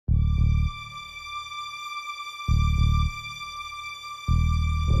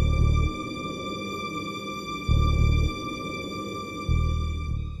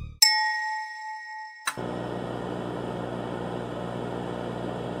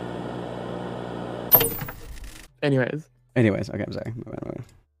Anyways. Okay, I'm sorry.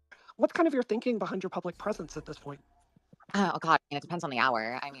 What's kind of your thinking behind your public presence at this point? Oh God, I mean, it depends on the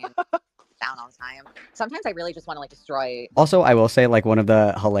hour. I mean, down all the time. Sometimes I really just want to like destroy. Also, I will say, like, one of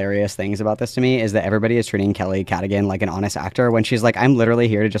the hilarious things about this to me is that everybody is treating Kelly Cadigan like an honest actor when she's like, I'm literally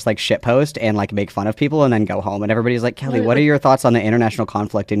here to just like shitpost and like make fun of people and then go home. And everybody's like, Kelly, what are your thoughts on the international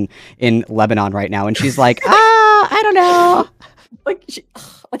conflict in Lebanon right now? And she's like, I don't know.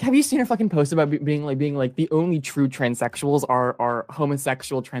 Like, have you seen her fucking post about being like the only true transsexuals are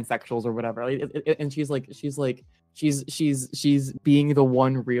homosexual transsexuals or whatever? And she's being the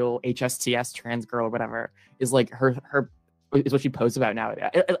one real HSTS trans girl or whatever is like her is what she posts about now.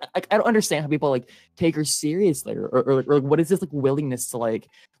 I don't understand how people like take her seriously or like, what is this like willingness to like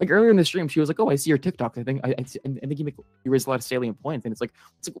earlier in the stream she was like, oh, I see your TikTok. I think you raise a lot of salient points, and it's like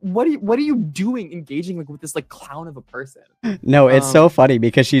what are you doing engaging like with this like clown of a person? No, it's so funny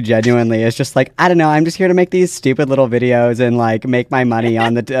because she genuinely is just like, I don't know, I'm just here to make these stupid little videos and like make my money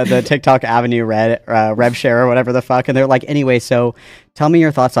on the TikTok Avenue rev share or whatever the fuck. And they're like, anyway, so tell me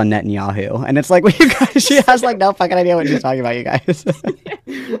your thoughts on Netanyahu. And it's like, well, you guys, she has like no fucking idea what she's talking about, you guys.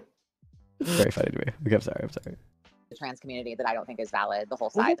 Very funny to me. Okay, I'm sorry. The trans community that I don't think is valid. The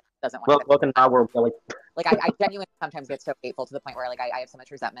whole side doesn't want. Well, look, and now we're really like I genuinely sometimes get so hateful to the point where like I have so much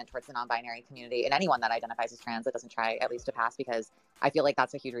resentment towards the non-binary community and anyone that identifies as trans that doesn't try at least to pass, because I feel like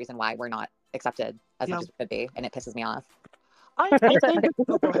that's a huge reason why we're not accepted as much as we could be, and it pisses me off. I think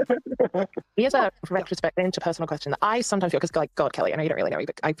Here's a retrospect interpersonal question that I sometimes feel, because like, God, Kelly, I know you don't really know me,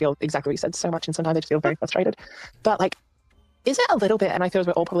 but I feel exactly what you said so much, and sometimes I just feel very frustrated. But like, is it a little bit, and I feel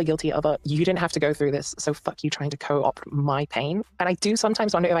we're all probably guilty of you didn't have to go through this, so fuck you trying to co-opt my pain. And I do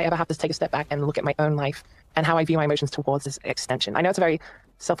sometimes wonder if I ever have to take a step back and look at my own life and how I view my emotions towards this extension. I know it's a very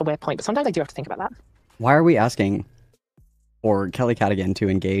self-aware point, but sometimes I do have to think about that. Why are we asking for Kelly Cadigan to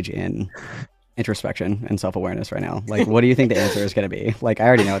engage in introspection and self-awareness right now? Like, what do you think the answer is going to be? Like, I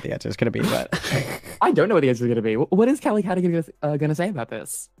already know what the answer is going to be, but I don't know what the answer is going to be. What is Kelly Cadigan going to say about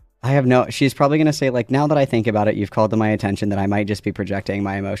this? I have no, she's probably going to say, like, now that I think about it, you've called to my attention that I might just be projecting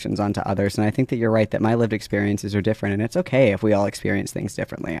my emotions onto others. And I think that you're right, that my lived experiences are different. And it's okay if we all experience things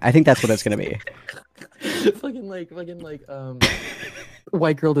differently. I think that's what it's going to be. fucking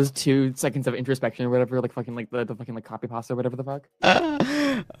white girl does 2 seconds of introspection or whatever, like fucking like the fucking like copy pasta or whatever the fuck.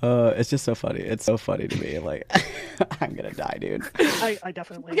 It's just so funny. It's so funny to me. Like, I'm gonna die, dude. I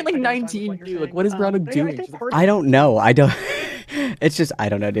definitely Fucking like 19, dude. Like, what is Browning doing? I don't know. It's just, I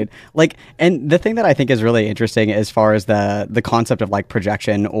don't know, dude. Like, and the thing that I think is really interesting as far as the concept of like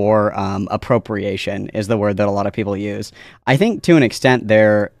projection or appropriation is the word that a lot of people use. I think to an extent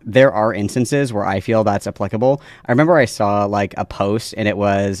there are instances where I feel that's applicable. I remember I saw like a post and it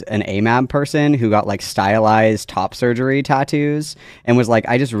was an AMAB person who got like stylized top surgery tattoos and was like,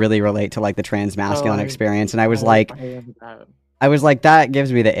 I just really relate to like the trans masculine experience. And I was like, that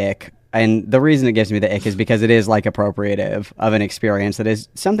gives me the ick. And the reason it gives me the ick is because it is like appropriative of an experience that is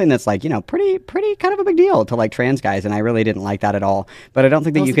something that's like, you know, pretty kind of a big deal to like trans guys. And I really didn't like that at all. But I don't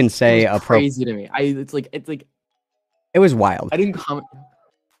think that you can say crazy to me. It's like it was wild. I didn't comment.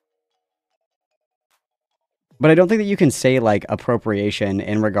 But I don't think that you can say like appropriation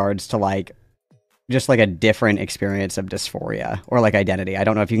in regards to like just like a different experience of dysphoria or like identity. I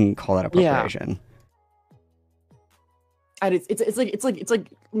don't know if you can call that appropriation. Yeah. And it's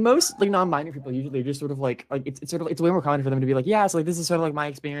like most like non-binary people usually just sort of like it's way more common for them to be like, yeah, so like this is sort of like my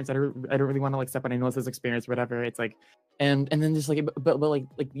experience. I don't really want to like step on anyone else's experience or whatever. It's like and then just like but like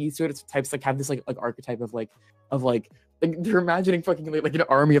these sort of types like have this like archetype of like they're imagining fucking like an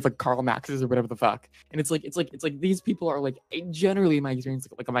army of like Karl Marxes or whatever the fuck. And it's like these people are like generally in my experience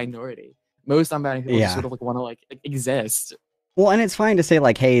like a minority. Most non-binary people just sort of like want to like exist. Well, and it's fine to say,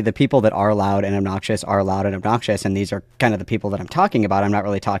 like, hey, the people that are loud and obnoxious are loud and obnoxious, and these are kind of the people that I'm talking about. I'm not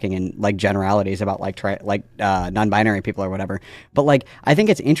really talking in, like, generalities about, like, non-binary people or whatever. But, like, I think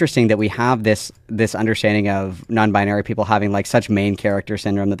it's interesting that we have this understanding of non-binary people having, like, such main character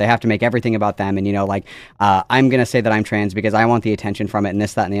syndrome that they have to make everything about them. And, you know, like, I'm going to say that I'm trans because I want the attention from it and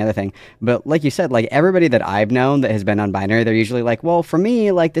this, that, and the other thing. But, like you said, like, everybody that I've known that has been non-binary, they're usually like, well, for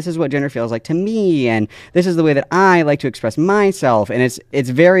me, like, this is what gender feels like to me, and this is the way that I like to express myself. And it's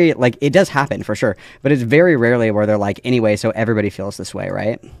very like, it does happen for sure, but it's very rarely where they're like, anyway, so everybody feels this way,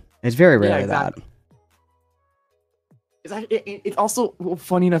 right? It's very rarely exactly. It's also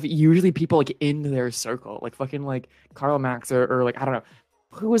funny enough, usually people like in their circle, like fucking like Karl Marx or like I don't know,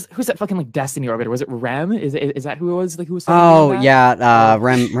 who's that fucking like Destiny orbiter? Was it Rem? Is that who it was? Like who was? Oh yeah,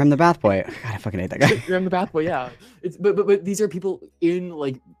 Rem the Bath Boy. God, I fucking hate that guy. Rem the Bath Boy. Yeah. It's but these are people in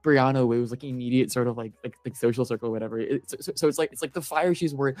like Brianna, who was like immediate sort of like social circle or whatever. So it's like the fire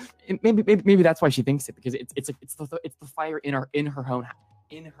she's worried. Maybe that's why she thinks it, because it's the fire in her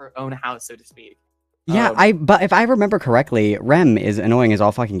own house, so to speak. Yeah, but if I remember correctly, Rem is annoying as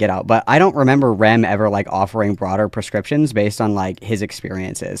all fucking get out. But I don't remember Rem ever like offering broader prescriptions based on like his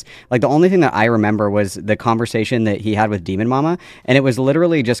experiences. Like the only thing that I remember was the conversation that he had with Demon Mama, and it was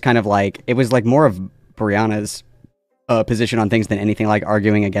literally just kind of like it was like more of Brianna's position on things than anything like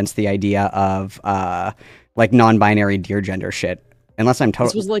arguing against the idea of like non-binary dear gender shit. Unless I'm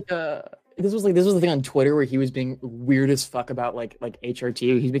totally. This was the thing on Twitter where he was being weird as fuck about like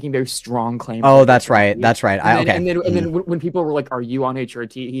HRT. He's making very strong claims. Oh, that's right. That's right. And then when people were like, "Are you on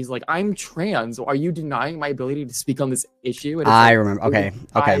HRT?" He's like, "I'm trans. Are you denying my ability to speak on this issue?" And I remember. Okay.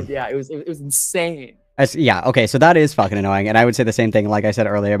 Yeah, it was insane. Yeah, okay, so that is fucking annoying. And I would say the same thing, like I said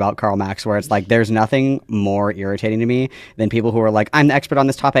earlier about Karl Marx, where it's like, there's nothing more irritating to me than people who are like, I'm the expert on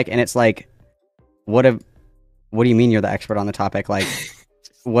this topic. And it's like, what do you mean you're the expert on the topic? Like,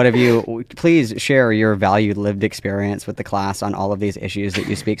 what have you, please share your valued lived experience with the class on all of these issues that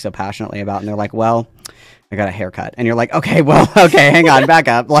you speak so passionately about. And they're like, well, I got a haircut. And you're like, okay, well, okay, hang on, back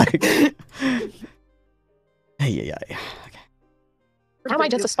up. Like, yeah. Or am I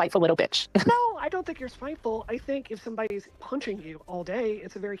just a spiteful little bitch? No, I don't think you're spiteful. I think if somebody's punching you all day,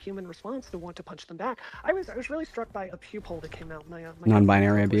 it's a very human response to want to punch them back. I was really struck by a Pew poll that came out. My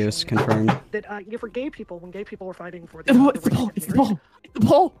non-binary abuse confirmed. That for gay people, when gay people were fighting for the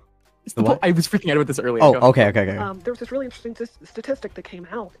poll. I was freaking out about this earlier. Oh, okay. There was this really interesting statistic that came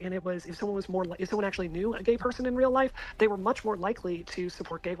out, and it was if someone actually knew a gay person in real life, they were much more likely to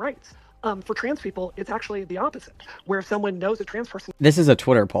support gay rights. For trans people, it's actually the opposite, where if someone knows a trans person. This is a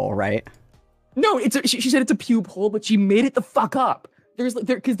Twitter poll, right? No, she said it's a Pew poll, but she made it the fuck up.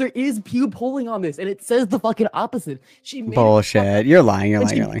 Because there is Pew polling on this, and it says the fucking opposite. She made bullshit. You're lying. You're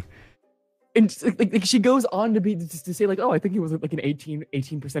lying. And like she goes on to say like, oh, I think it was like an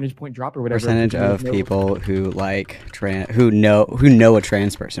 18 percentage point drop or whatever. Percentage of people who like who know a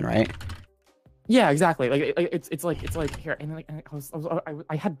trans person, right? Yeah, exactly. Like it's like here, and like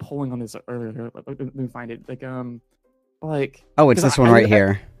I had polling on this earlier. Let me find it. Like oh, it's this one right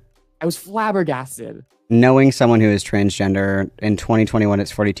here. I was flabbergasted. Knowing someone who is transgender in 2021,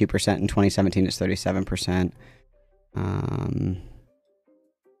 it's 42%. In 2017, it's 37%.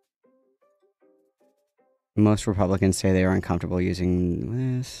 Most Republicans say they are uncomfortable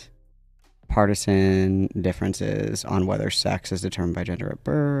using this. Partisan differences on whether sex is determined by gender at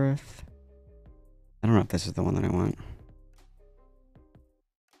birth. I don't know if this is the one that I want.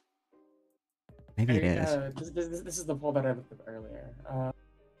 Maybe it is. This is the poll that I looked up earlier.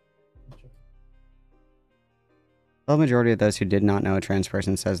 The majority of those who did not know a trans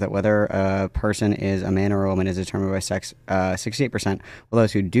person says that whether a person is a man or a woman is determined by sex, 68%, while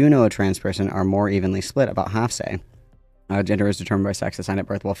those who do know a trans person are more evenly split, about half say. Gender is determined by sex assigned at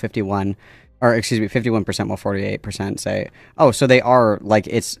birth, while 51%, while 48% say, oh, so they are, like,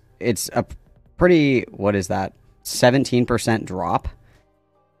 it's a pretty, what is that, 17% drop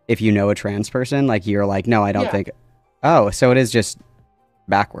if you know a trans person? Like, you're like, no, I don't think, oh, so it is just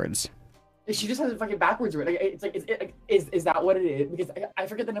backwards. She just has it fucking backwards. Right? Like, is that what it is? Because I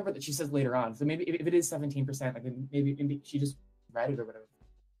forget the number that she says later on. So maybe if it is 17%, like maybe she just read it or whatever.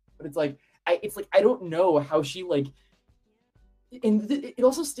 But it's like I don't know how she like. And it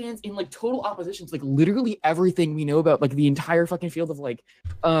also stands in like total opposition to like literally everything we know about like the entire fucking field of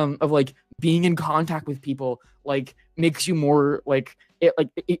like being in contact with people, like makes you more like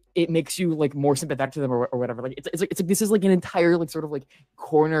it makes you like more sympathetic to them or whatever. Like it's like this is like an entire like sort of like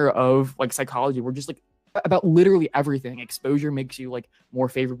corner of like psychology. We're just like about literally everything. Exposure makes you like more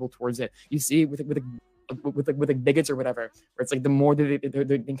favorable towards it. You see with bigots or whatever, where it's like the more they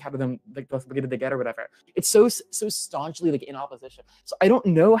encounter them, like the less bigoted they get or whatever. It's so staunchly like in opposition. So I don't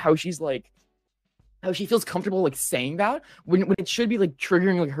know how she's like, how she feels comfortable like saying that when it should be like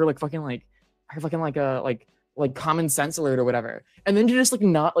triggering like her common sense alert or whatever, and then to just like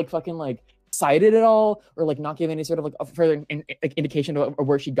not like fucking like cite it at all or like not give any sort of like a further indication of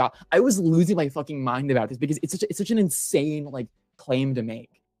where she got. I was losing my fucking mind about this because it's such an insane like claim to make.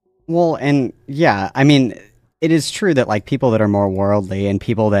 Well, and yeah, I mean, it is true that like people that are more worldly and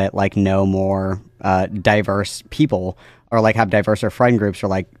people that like know more diverse people or like have diverser friend groups are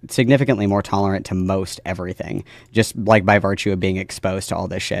like significantly more tolerant to most everything, just like by virtue of being exposed to all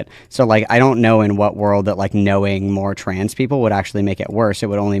this shit. So like, I don't know in what world that like knowing more trans people would actually make it worse. It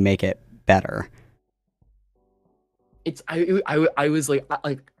would only make it better. it's I was like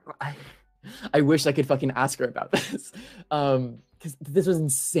I wish I could fucking ask her about this, because this was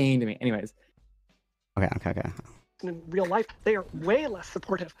insane to me. Anyways. Okay. In real life, they are way less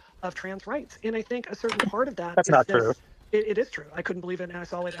supportive of trans rights, and I think a certain part of that That's is not this, true. It is true. I couldn't believe it, and I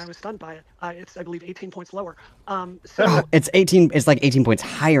saw it, and I was stunned by it. It's, I believe, 18 points lower. So It's 18. It's like 18 points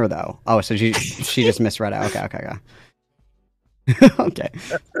higher though. Oh, so she just misread it. Okay. Okay.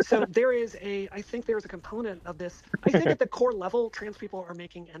 so there is I think there is a component of this. I think at the core level, trans people are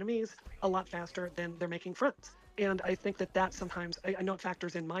making enemies a lot faster than they're making friends, and I think that sometimes I know it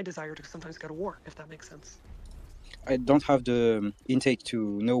factors in my desire to sometimes go to war, if that makes sense. I don't have the intake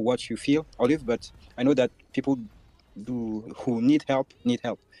to know what you feel, Olive, but I know that people who need help,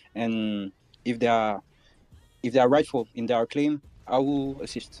 and if they are rightful in their claim, I will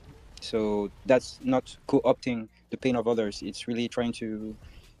assist. So that's not co-opting the pain of others. It's really trying to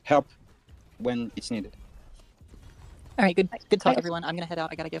help when it's needed. All right, good talk, everyone. I'm gonna head out.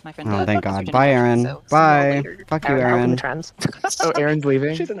 I gotta give my friend. Oh, thank some God. Bye, Aaron. so see you all Bye. later. Fuck you, Aaron, helping Aaron. the trans. Oh, Aaron's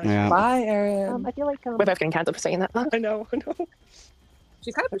leaving. She's a nice Yeah. Bye, Aaron. I feel like We're both getting cancelled for saying that. I know.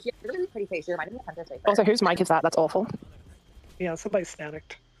 She's kind of, she has a really pretty face. She reminded me of Hunter's face. Also, whose mic is that? That's awful. Yeah, somebody's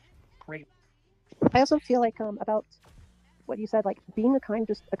staticked. Great. I also feel like about what you said, like being a kind,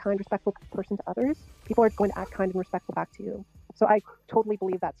 respectful person to others, people are going to act kind and respectful back to you. So I totally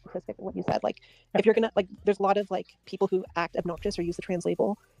believe that statistic in what you said. Like, if you're gonna, like, there's a lot of like people who act obnoxious or use the trans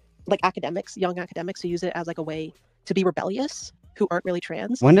label, like academics, young academics who use it as like a way to be rebellious, who aren't really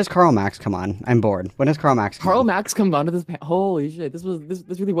trans. When does Karl Marx come on? I'm bored. When does Karl Marx come Karl on? Marx comes onto this. Holy shit! This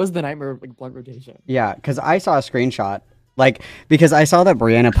really was the nightmare of like blunt rotation. Yeah, because I saw a screenshot. Like, because I saw that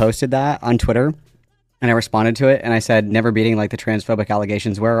Brianna posted that on Twitter. And I responded to it, and I said, never beating, like, the transphobic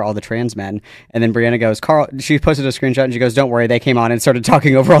allegations. Where are all the trans men? And then Brianna goes, Carl, she posted a screenshot, and she goes, don't worry, they came on and started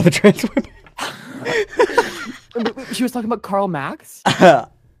talking over all the trans women. She was talking about Karl Marx? I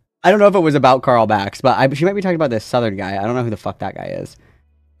don't know if it was about Karl Marx, but she might be talking about this Southern guy. I don't know who the fuck that guy is.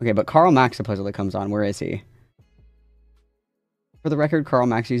 Okay, but Karl Marx supposedly comes on. Where is he? For the record, Karl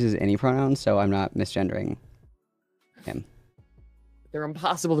Marx uses any pronouns, so I'm not misgendering him. They're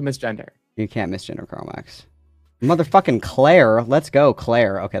impossible to misgender. You can't misgender Karl Marx. Motherfucking Claire. Let's go,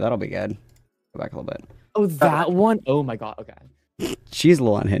 Claire. Okay, that'll be good. Go back a little bit. Oh, that one? Oh my God, okay. She's a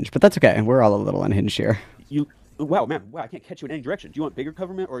little unhinged, but that's okay. We're all a little unhinged here. Wow, man, I can't catch you in any direction. Do you want bigger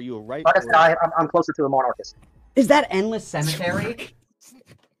government, or are you a right? Like I said, I'm closer to a monarchist. Is that Endless Cemetery?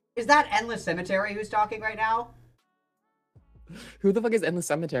 Is that Endless Cemetery who's talking right now? Who the fuck is Endless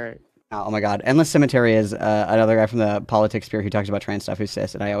Cemetery? Oh my God. Endless Cemetery is another guy from the politics sphere who talks about trans stuff who's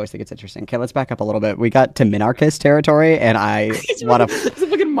cis, and I always think it's interesting. Okay, let's back up a little bit. We got to minarchist territory, and I want to... It's a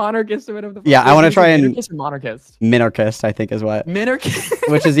fucking monarchist or whatever the fuck. Yeah, I want to try and... Minarchist or monarchist? Minarchist, I think is what. Minarchist?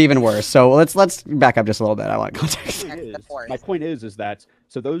 Which is even worse. So let's back up just a little bit. I want context. My point is that,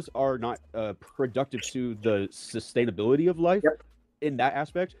 so those are not productive to the sustainability of life in that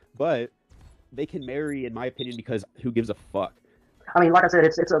aspect, but they can marry, in my opinion, because who gives a fuck? I mean, like I said,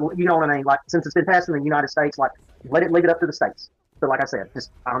 it's a, you know what I mean? Like, since it's been passed in the United States, like, leave it up to the states. But like I said,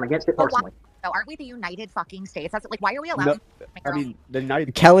 I'm against it personally. So aren't we the United fucking States? That's like, why are we allowed? I mean, the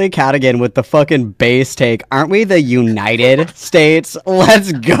United Kelly Cadigan with the fucking base take. Aren't we the United States?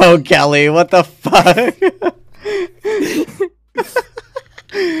 Let's go, Kelly. What the fuck?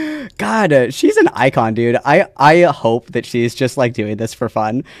 God, she's an icon, dude. I hope that she's just like doing this for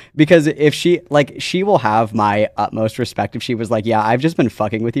fun, because if she will have my utmost respect if she was like, yeah, I've just been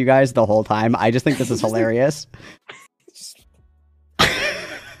fucking with you guys the whole time. I just think this is hilarious.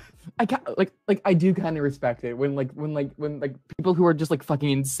 I do kind of respect it when people who are just like fucking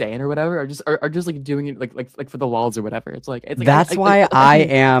insane or whatever are just like doing it like for the walls or whatever. It's like that's why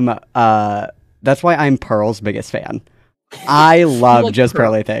I'm Pearl's biggest fan. I love like just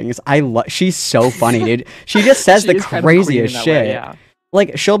Pearly things. She's so funny, dude. She just says the craziest shit. Way, yeah.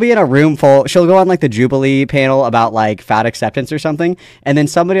 Like, she'll be in a room full, she'll go on like the Jubilee panel about like fat acceptance or something, and then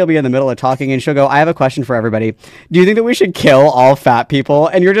somebody will be in the middle of talking and she'll go, I have a question for everybody. Do you think that we should kill all fat people?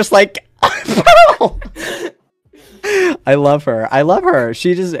 And you're just like, I love her.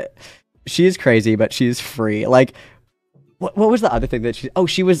 She's crazy, but she's free. Like, what was the other thing that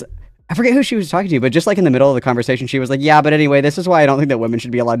she was, I forget who she was talking to, but just like in the middle of the conversation, she was like, yeah, but anyway, this is why I don't think that women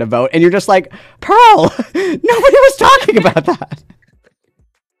should be allowed to vote. And you're just like, Pearl, nobody was talking about that.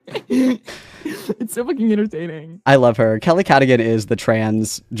 It's so fucking entertaining. I love her. Kelly Cadigan is the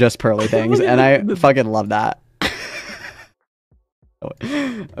trans just Pearly things, and I fucking love that.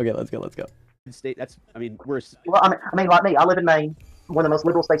 Okay, let's go. State. That's. I mean, we're. Well, I mean, like me, I live in Maine. one of the most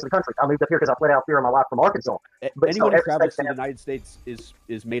liberal states in the country. I moved up here because I fled out fear of my life from Arkansas. But Anyone so who travels to every the state United States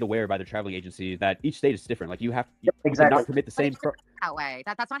is made aware by the traveling agency that each state is different. Like you exactly. cannot commit the same. That way.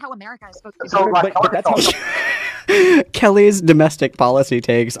 That's not how America is supposed to be. So, like, but that's how. Kelly's domestic policy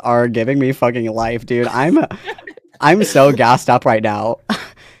takes are giving me fucking life, dude. I'm so gassed up right now.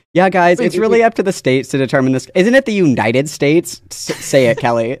 Yeah, guys, it's really up to the states to determine this. Isn't it the United States? Say it,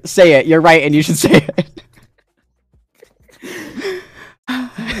 Kelly. Say it. You're right, and you should say it.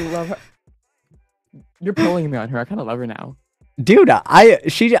 I love her. You're pulling me on her. I kind of love her now. Dude, I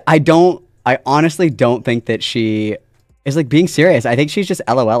honestly don't think that she is like being serious. I think she's just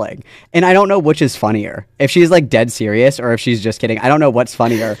LOLing. And I don't know which is funnier. If she's like dead serious or if she's just kidding. I don't know what's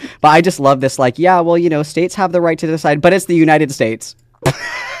funnier. But I just love this, like, yeah, well, you know, states have the right to decide, but it's the United States.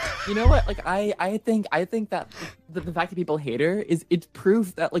 You know what? Like, I think that the fact that people hate her it's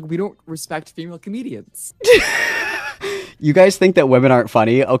proof that like we don't respect female comedians. You guys think that women aren't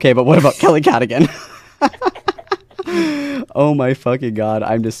funny? Okay, but what about Kelly Cadigan? Oh my fucking god,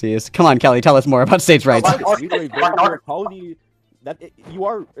 I'm deceased. Come on, Kelly, tell us more about states' rights. You're a colony that you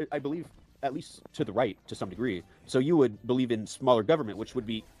are, I believe, at least to the right to some degree. So you would believe in smaller government, which would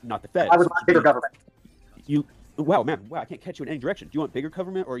be not the Fed. I would want bigger government. Wow, man, I can't catch you in any direction. Do you want bigger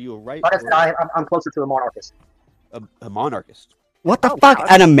government, or are you a right? Like I said, I'm closer to a monarchist. A monarchist. What the fuck? God.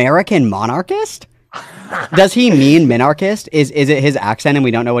 An American monarchist? Does he mean minarchist? Is it his accent and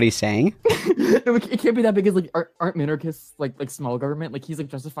we don't know what he's saying? It can't be that because like aren't minarchists like small government? Like he's like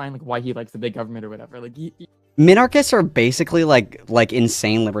justifying like why he likes the big government or whatever. Like minarchists are basically like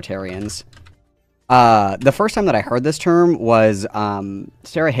insane libertarians. The first time that I heard this term was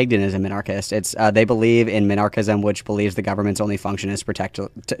Sarah Higdon is a minarchist. It's they believe in minarchism, which believes the government's only function is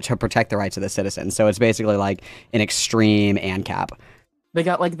to protect the rights of the citizens. So it's basically like an extreme ANCAP. They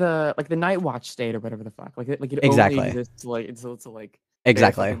got like the Night Watch state or whatever the fuck. Like it exactly. only exists to like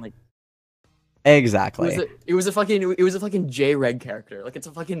exactly. Fucking, like, exactly. It was a fucking J-Reg character. Like it's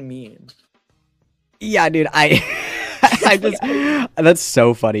a fucking meme. Yeah, dude. I just that's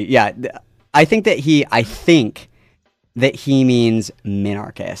so funny. Yeah. I think that he means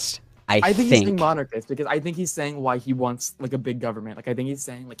minarchist. I think he's saying monarchist because I think he's saying why he wants like a big government. Like I think he's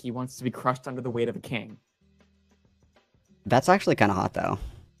saying like he wants to be crushed under the weight of a king. That's actually kind of hot though.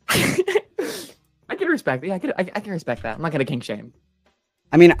 I can respect. Yeah, I can respect that. I'm not gonna king shame.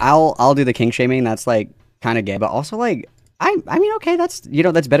 I mean, I'll do the king shaming. That's like kind of gay, but also like I mean, okay, that's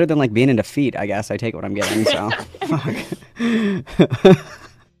that's better than like being in defeat. I guess I take what I'm getting. So.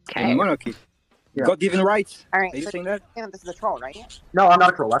 Okay. Monarchy. Yeah. God-given rights. All right. Are you saying that? This is a troll, right? No, I'm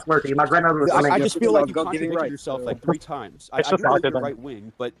not a troll. I swear to you. My grandmother was. I just feel like you God-given contradicted yourself like 3 times. I know you're right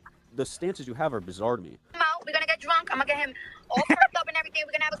wing, but the stances you have are bizarre to me. We're gonna get drunk. I'm gonna get him all perked up and everything.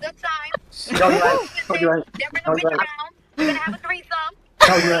 We're gonna have a good time. No, you ain't. No, you ain't. Then bring the bitch around. We're gonna have a threesome.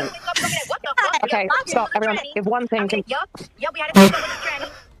 No, you ain't. What the fuck? Okay, stop, everyone. If one thing can... Yup, we had a threesome with the tranny.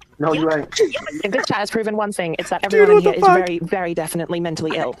 No, you ain't. If this chat has proven one thing, it's that everyone in here is very, very definitely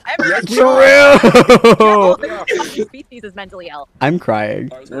mentally ill. True. Species is mentally ill. I'm crying.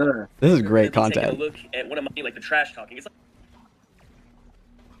 This is great content. Taking a look at one of my like the trash talking. It's like...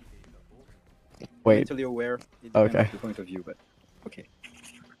 Wait. Mentally aware. Okay. The point of view, but okay.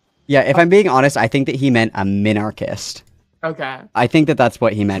 Yeah, if I'm being honest, I think that he meant a minarchist. Okay. I think that that's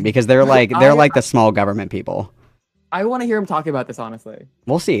what he meant because they're like the small government people. I want to hear him talk about this honestly.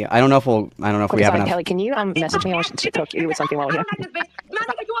 We'll see. I don't know if we have enough. Kelly, can you message me? I want to talk to you with something while we're here. You a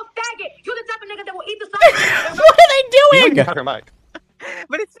faggot. You the type of nigga that will eat the side. What are they doing? You have your mic.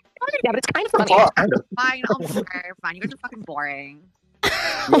 But it's yeah, but it's kind of funny. Fine, I'll fine. You guys are fucking boring.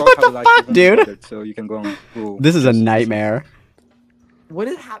 What the fuck, dude? So you can go on. Ooh. This is a nightmare. What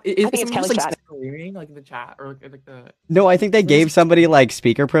is happening? I think it's Kelly's chat. Screaming like in the chat or like the. No, I think they gave somebody like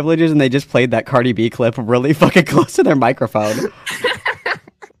speaker privileges and they just played that Cardi B clip really fucking close to their microphone.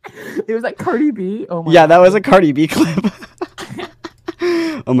 It was like Cardi B. Oh my. Yeah, that was a Cardi B clip.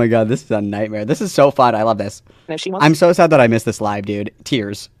 Oh my god, this is a nightmare. This is so fun. I love this. I'm so sad that I missed this live, dude.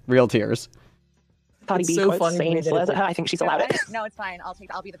 Tears, real tears. Cardi B so quotes saying slurs at her. I think she's allowed it. No, it's fine.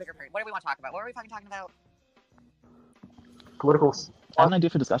 I'll be the bigger person. What do we want to talk about? What are we fucking talking about? Politicals. What an idea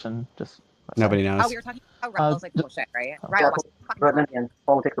for discussion. Just nobody knows. Oh, we were talking about Rebels like bullshit, right? Right. But then again,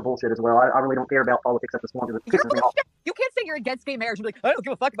 politics are bullshit as well. I really don't care about politics at this point because it pisses me off. You can't say you're against gay marriage and be like, I don't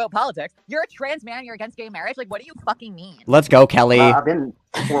give a fuck about politics. You're a trans man, you're against gay marriage. Like, what do you fucking mean? Let's go, Kelly. I've been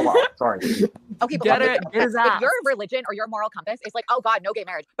for a while. Sorry. Okay, but if your religion or your moral compass is like, oh god, no gay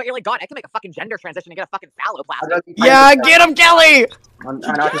marriage, but you're like, God, I can make a fucking gender transition and get a fucking phalloplasty. Yeah, get him, Kelly.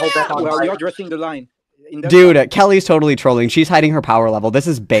 Well, you're addressing the line. in that Dude, Kelly's totally trolling. She's hiding her power level. This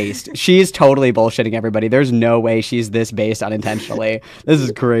is based. She's totally bullshitting everybody. There's no way she's this based unintentionally. This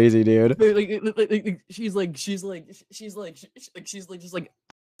is crazy, dude. She's just like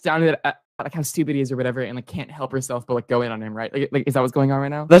down at like how stupid he is or whatever, and like can't help herself but like go in on him, right? Like is that what's going on right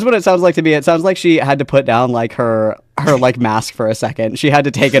now? That's what it sounds like to me. It sounds like she had to put down like her like mask for a second. She had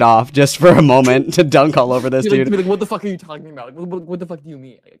to take it off just for a moment to dunk all over this dude. Like, what the fuck are you talking about? Like, what the fuck do you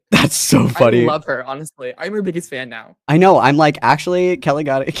mean? Like, That's so funny. I love her, honestly. I'm her biggest fan now. I know. I'm like, actually, Kelly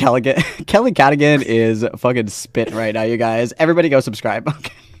Cadigan is fucking spitting right now, you guys. Everybody go subscribe.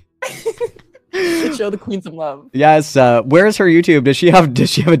 Okay. Let's show the queen some love. Yes. Where's her YouTube? Does she have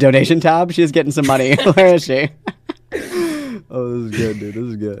a donation tab? She's getting some money. Where is she? Oh, this is good, dude. This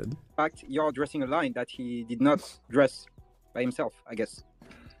is good. In fact, you're dressing a line that he did not dress by himself, I guess.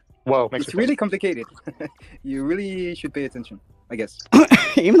 Whoa, it's really complicated. You really should pay attention, I guess.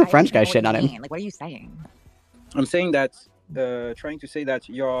 Even the French guy shitting on him. Like, what are you saying? I'm saying that, trying to say that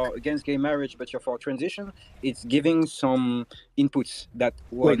you're against gay marriage, but you're for transition. It's giving some inputs that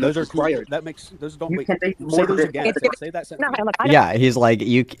were not required. That makes those don't You make. can be Say more those than- again. Say that sentence. Yeah, he's like,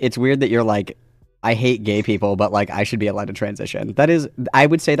 it's weird that you're like, I hate gay people, but like I should be allowed to transition. That is, I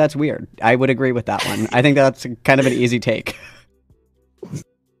would say that's weird. I would agree with that one. I think that's kind of an easy take.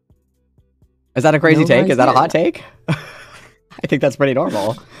 Is that a crazy take? Is that a hot take? I think that's pretty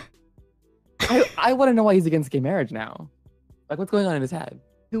normal. I want to know why he's against gay marriage now. Like, what's going on in his head?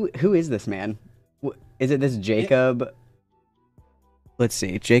 Who is this man? Is it this Jacob? Let's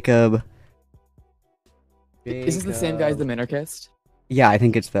see, Jacob. Is this the same guy as the minarchist? Yeah, I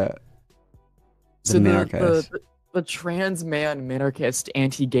think it's the minarchist. The trans man minarchist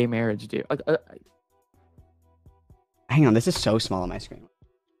anti-gay marriage dude. Like, hang on, this is so small on my screen.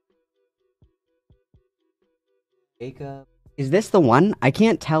 Jacob. Is this the one? I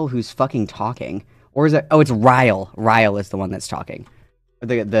can't tell who's fucking talking. Or is it? Oh, it's Ryle. Ryle is the one that's talking.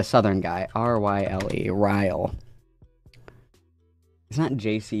 The southern guy. R-Y-L-E. Ryle. It's not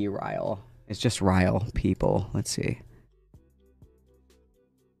J.C. Ryle. It's just Ryle people. Let's see.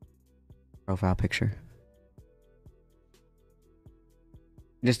 Profile picture.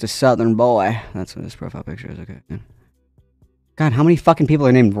 Just a southern boy. That's what his profile picture is. Okay. Yeah. God, how many fucking people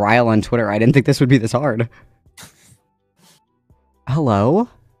are named Ryle on Twitter? I didn't think this would be this hard. Hello?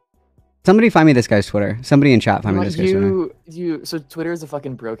 Somebody find me this guy's Twitter. Somebody in chat find me this guy's Twitter. So Twitter is a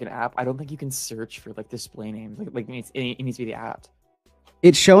fucking broken app. I don't think you can search for like display names. Like it needs to be the app.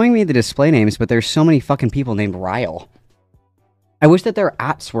 It's showing me the display names, but there's so many fucking people named Ryle. I wish that their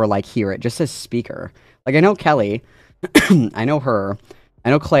apps were like here. It just says speaker. Like I know Kelly. I know her. I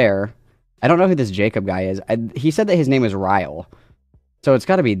know Claire. I don't know who this Jacob guy is. He said that his name is Ryle. So it's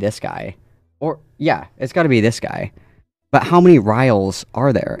got to be this guy. Or, yeah, it's got to be this guy. But how many Ryles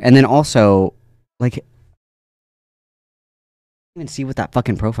are there? And then also, like, I can't even see what that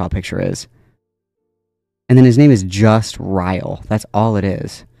fucking profile picture is. And then his name is just Ryle. That's all it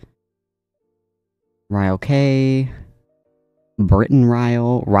is. Ryle K. Britton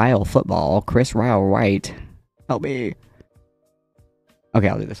Ryle. Ryle Football. Chris Ryle White. Help me. Okay,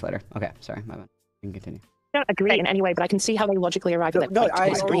 I'll do this later. Okay, sorry, my bad. You can continue. I don't agree in any way, but I can see how they logically arrive at No, it. I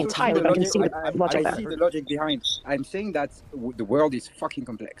disagree also entirely, see but I can see the I logic see there. the logic behind. I'm saying that the world is fucking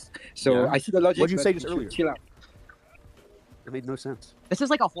complex. So Yeah. I see the logic. What'd you but say just we should earlier? Chill out. It made no sense. This is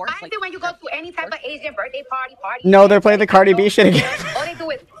like a horse. I think when you go to any type of Asian birthday party, No, they're playing the Cardi B shit again. all they do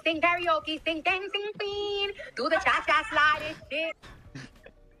is sing karaoke, sing dancing queen, do the cha-cha slide and shit.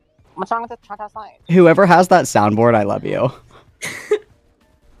 What's wrong with the cha-cha slide? Whoever has that soundboard, I love you.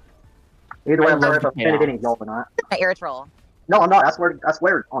 Either way, I'm love sorry if I the offended chaos. any of y'all tonight. The Eritreal. No, I'm not. I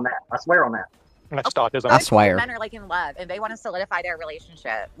swear on that. I swear on that. That's autism. I swear. Men are like in love, and they want to solidify their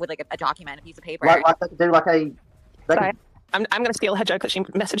relationship with like a document, a piece of paper. Like they could do like a. They Sorry. could, I'm going to steal her joke that she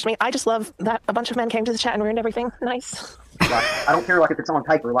messaged me. I just love that a bunch of men came to the chat and ruined everything. Nice. like, I don't care like if it's on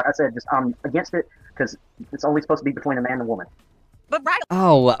paper. Like I said, just I'm against it because it's only supposed to be between a man and a woman. But right.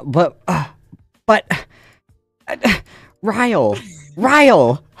 Oh, but Ryle,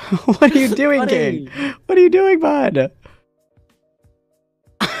 Ryle, what are you doing, King? What are you doing, bud?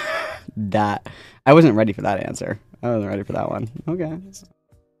 That I wasn't ready for that answer. I wasn't ready for that one. Okay.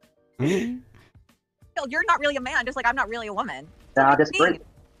 Okay. You're not really a man, just like I'm not really a woman. I disagree.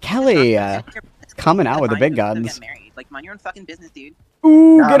 Kelly, coming out with the big guns. Like, mind your own fucking business, dude.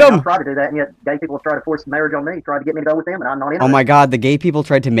 Ooh, No, get I him! I've tried to do that, and yet gay people have tried to force marriage on me, tried to get me to go with them, and I'm not in Oh it. my god, the gay people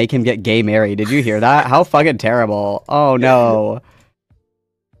tried to make him get gay married. Did you hear that? How fucking terrible. Oh no.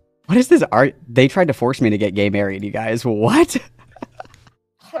 What is this art? They tried to force me to get gay married, you guys. What?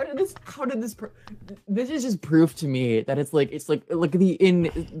 how did this this is just proof to me that it's like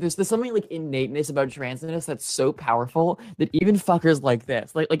there's something like innateness about transness that's so powerful that even fuckers like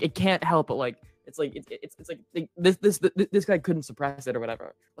this like it can't help but like it's like this guy couldn't suppress it or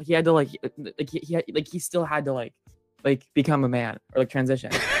whatever. Like he had to he still had to like become a man or like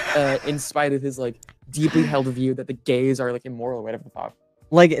transition in spite of his like deeply held view that the gays are like immoral or whatever the fuck.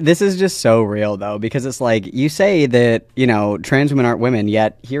 Like, this is just so real, though, because it's like, you say that, you know, trans women aren't women,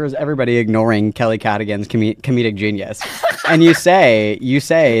 yet here's everybody ignoring Kelly Cadigan's comedic genius. And you say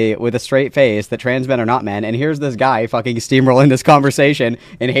with a straight face that trans men are not men, and here's this guy fucking steamrolling this conversation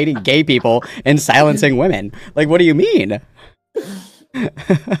and hating gay people and silencing women. Like, what do you mean?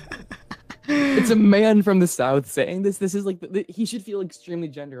 It's a man from the South saying this. This is like, he should feel extremely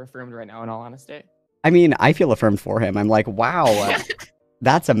gender affirmed right now, in all honesty. I mean, I feel affirmed for him. I'm like, wow.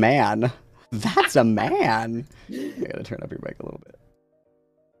 That's a man. That's a man. I gotta turn up your mic a little bit.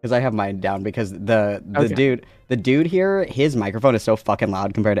 Because I have mine down because the dude here, his microphone is so fucking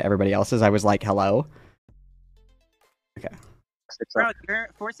loud compared to everybody else's. I was like, hello? Okay. Bro, you're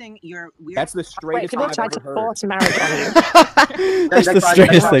forcing your weird... That's the straightest thing I've ever heard. Force marriage on you. That's the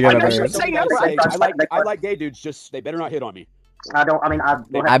straightest thing I've ever heard. I like gay dudes, just they better not hit on me.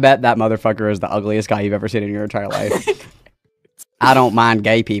 I bet that motherfucker is the ugliest guy you've ever seen in your entire life. I don't mind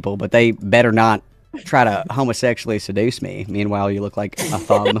gay people, but they better not try to homosexually seduce me. Meanwhile, you look like a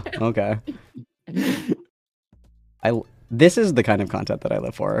thumb. Okay. This is the kind of content that I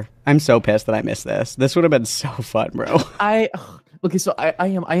live for. I'm so pissed that I missed this. This would have been so fun, bro. Okay, so I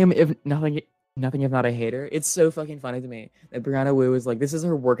am if nothing if not a hater. It's so fucking funny to me that Brianna Wu is like, this is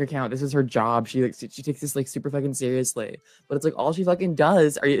her work account, this is her job. She takes this like super fucking seriously, but it's like all she fucking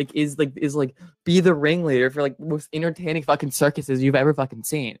does is be the ringleader for like the most entertaining fucking circuses you've ever fucking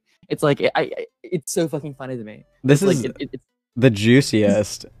seen. It's like it's so fucking funny to me. This it's is like it's the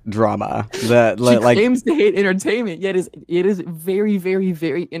juiciest drama. She claims to hate entertainment, yet it is very, very,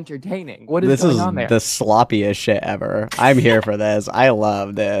 very entertaining. What is going on there? This is the sloppiest shit ever. I'm here for this. I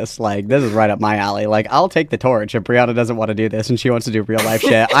love this. Like, this is right up my alley. Like, I'll take the torch if Brianna doesn't want to do this and she wants to do real life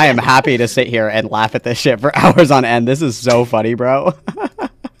shit. I am happy to sit here and laugh at this shit for hours on end. This is so funny, bro.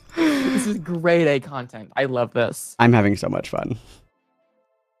 This is grade A content. I love this. I'm having so much fun.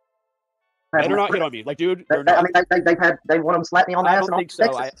 Better not hit on me, like, dude. They want them to slap me on the ass. I don't think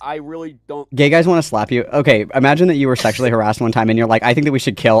so. I really don't. Gay guys want to slap you. Okay, imagine that you were sexually harassed one time and you're like, I think that we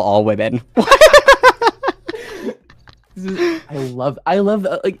should kill all women. I love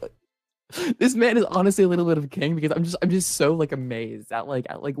like this man is honestly a little bit of a king because I'm just so like amazed at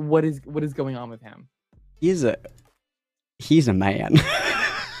like what is going on with him. He's a man.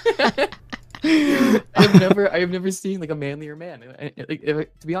 I have never seen like a manlier man. To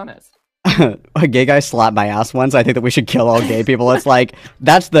be honest. A gay guy slapped my ass once. I think that we should kill all gay people. It's like,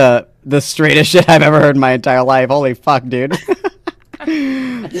 that's the straightest shit I've ever heard in my entire life. Holy fuck, dude.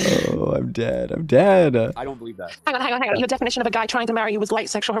 Oh, I'm dead. I don't believe that. Hang on. Your definition of a guy trying to marry you was light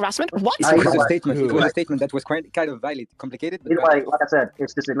sexual harassment? What? It was a statement that was kind of valid, complicated. But like I said,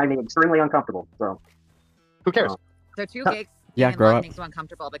 it made me extremely uncomfortable. So who cares? So two gigs. Yeah, grow up. Makes you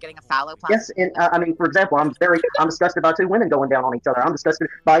uncomfortable, but getting a fallow plus. Yes, and I mean, for example, I'm disgusted by two women going down on each other. I'm disgusted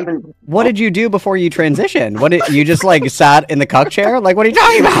by even. What did you do before you transitioned? What did you just like sat in the cuck chair? Like, what are you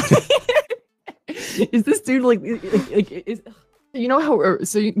talking about? Is this dude like you know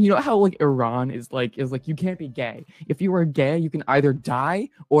how like Iran is like you can't be gay. If you are gay, you can either die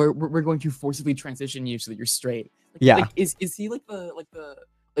or we're going to forcibly transition you so that you're straight. Yeah. Like, is he like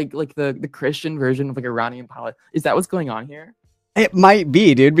the Christian version of like Iranian pilot? Is that what's going on here? It might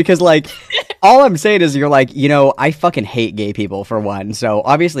be, dude, because like all I'm saying is you're like, you know, I fucking hate gay people for one. So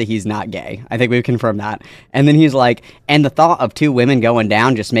obviously he's not gay. I think we've confirmed that. And then he's like, and the thought of two women going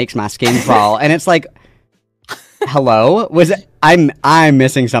down just makes my skin crawl. And it's like, hello? I'm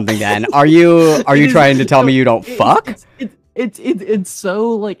missing something then. Are you trying to tell me you don't fuck? It's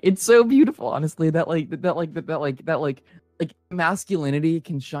so beautiful, honestly, that masculinity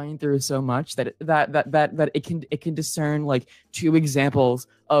can shine through so much that it can discern like two examples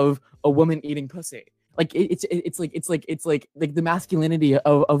of a woman eating pussy. Like it's like the masculinity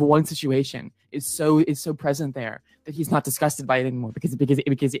of one situation is so present there that he's not disgusted by it anymore because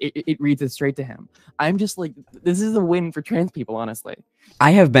it reads it straight to him. I'm just like, this is a win for trans people, honestly.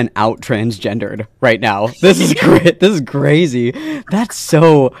 I have been out transgendered right now. This is great. This is crazy. That's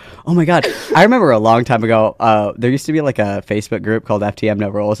so. Oh my god. I remember a long time ago. There used to be like a Facebook group called FTM No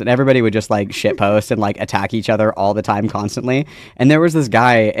Rules, and everybody would just like shitpost and like attack each other all the time, constantly. And there was this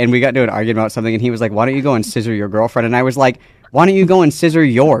guy, and we got into an argument about something, and he was like, "Why don't you go and scissor your girlfriend?" And I was like, Why don't you go and scissor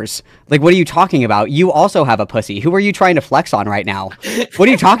yours? Like, what are you talking about? You also have a pussy. Who are you trying to flex on right now? What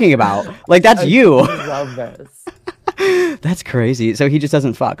are you talking about? Like, that's you. I love this. That's crazy. So he just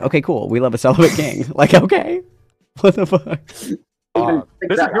doesn't fuck. Okay, cool. We love a celibate king. Like, okay. What the fuck?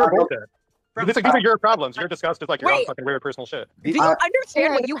 This is your bullshit. These are your problems. Your disgust is like your own fucking weird personal shit. Do you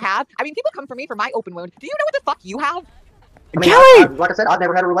understand what you have? I mean, people come for me for my open wound. Do you know what the fuck you have? I mean, Kelly! like I said, I've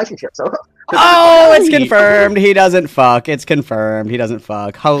never had a relationship, so. Oh, it's confirmed. He doesn't fuck. It's confirmed. He doesn't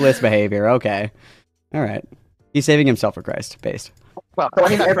fuck. Holeless behavior. Okay. All right. He's saving himself for Christ. Based. Well, So, I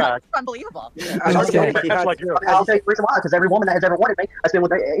mean, Unbelievable. I'll tell you the reason why, because every woman that has ever wanted me has been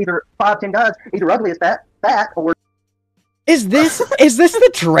with either 5, 10 guys, either ugly as fat, or. Is this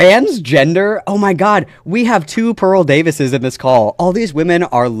the transgender? Oh my god, we have 2 Pearl Davises in this call. All these women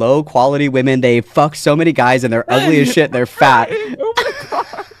are low quality women. They fuck so many guys and they're ugly as shit. They're fat. Oh my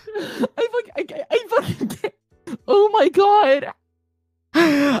god. I fucking can't. Oh my god.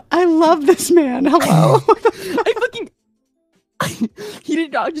 I love this man. Hello. I fucking. He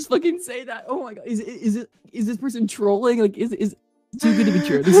did not just fucking say that. Oh my god. Is this person trolling? Like, is too good to be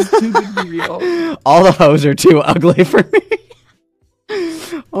true. This is too good to be real. All the hoes are too ugly for me.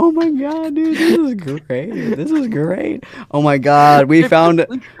 Oh my god, dude, this is great. This is great. Oh my god, we found.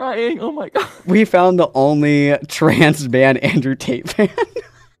 Crying. Oh my god. We found the only trans man Andrew Tate fan.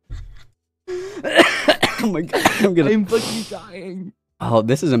 Oh my god, I'm fucking dying. Oh,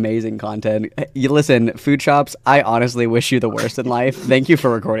 this is amazing content. You listen, food shops, I honestly wish you the worst in life. Thank you for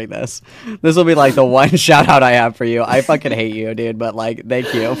recording this. This will be like the one shout out I have for you. I fucking hate you, dude, but like,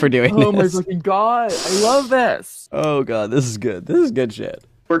 thank you for doing this. Oh my fucking god. I love this. Oh god, this is good. This is good shit.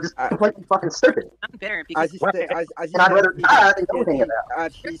 We're just completely fucking stupid. I'm bitter As because he And I'd rather die than do anything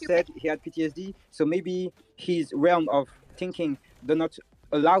about it. as he said, he had PTSD, so maybe his realm of thinking did not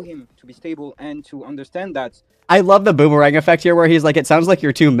allow him to be stable and to understand that. I love the boomerang effect here where he's like, it sounds like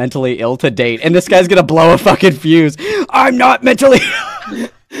you're too mentally ill to date. And this guy's gonna blow a fucking fuse. I'm not mentally ill.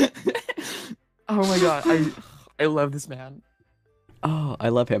 Oh my god. I love this man. Oh, I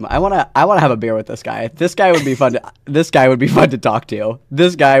love him. I wanna have a beer with this guy. This guy would be fun to talk to.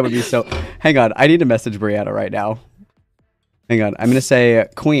 This guy would be so. Hang on, I need to message Brianna right now. Hang on, I'm gonna say,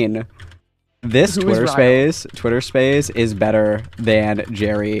 Queen, this Twitter space is better than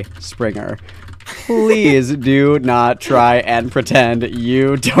Jerry Springer. Please do not try and pretend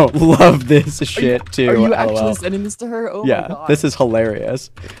you don't love this shit too. Are you LOL. actually sending this to her? Oh my god. This is hilarious.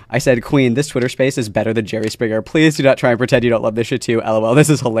 I said, Queen, this Twitter space is better than Jerry Springer. Please do not try and pretend you don't love this shit too. LOL. This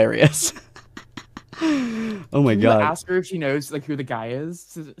is hilarious. Oh my god. Ask her if she knows like who the guy is,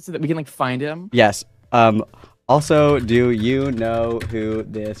 so that we can like find him. Yes. Also, do you know who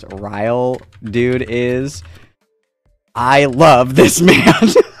this Ryle dude is? I love this man.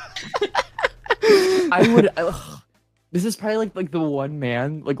 I would. This is probably like the one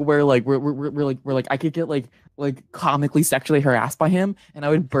man like where like we're like I could get like comically sexually harassed by him and I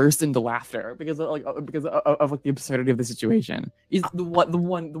would burst into laughter because of like the absurdity of the situation. He's the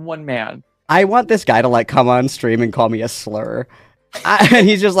one man. I want this guy to like come on stream and call me a slur. And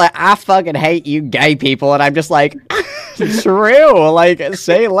he's just like, I fucking hate you gay people, and I'm just like, true, like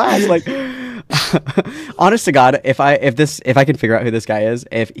say less. Like, honest to God, if I can figure out who this guy is,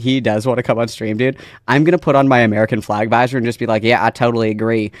 if he does want to come on stream, dude, I'm gonna put on my American flag visor and just be like, yeah, I totally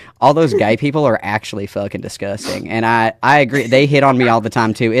agree. All those gay people are actually fucking disgusting, and I agree. They hit on me all the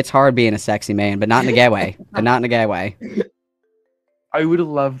time too. It's hard being a sexy man, but not in a gay way. But not in a gay way. I would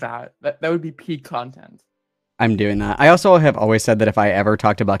love that. That would be peak content. I'm doing that. I also have always said that if I ever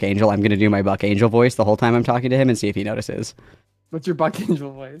talk to Buck Angel, I'm going to do my Buck Angel voice the whole time I'm talking to him and see if he notices. What's your Buck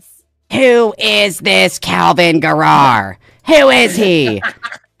Angel voice? Who is this Calvin Garrar? Who is he?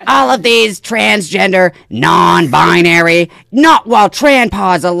 All of these transgender, non-binary, not while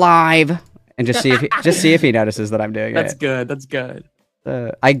Tranpa's alive. And just see if he notices that I'm doing That's it. good. That's good.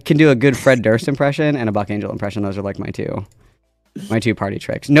 I can do a good Fred Durst impression and a Buck Angel impression. Those are like my two party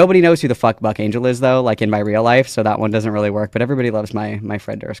tricks. Nobody knows who the fuck Buck Angel is though, like in my real life, so that one doesn't really work, but everybody loves my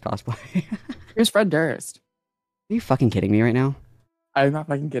Fred Durst cosplay. Who's Fred Durst? Are you fucking kidding me right now? I'm not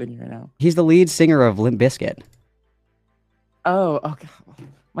fucking kidding you right now. He's the lead singer of Limp Bizkit. Oh, okay.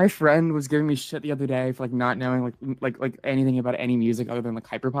 My friend was giving me shit the other day for like not knowing like anything about any music other than like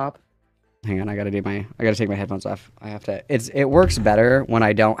hyperpop. Hang on, I gotta take my headphones off. It works better when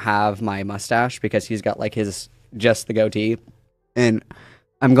I don't have my mustache because he's got like just the goatee. And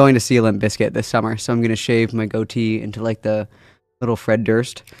I'm going to see Limp Bizkit this summer, so I'm going to shave my goatee into like the little Fred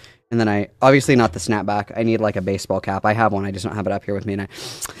Durst. And then obviously not the snapback. I need like a baseball cap. I have one, I just don't have it up here with me. And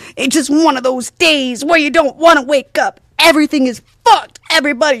it's just one of those days where you don't want to wake up. Everything is fucked.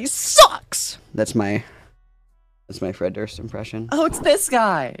 Everybody sucks. That's That's my Fred Durst impression. Oh, it's this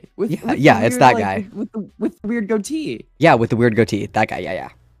guy. With, Yeah, with the yeah, it's weird, that like, guy. with the weird goatee. Yeah, with the weird goatee. That guy, yeah.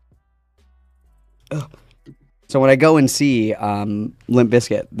 Ugh. So when I go and see Limp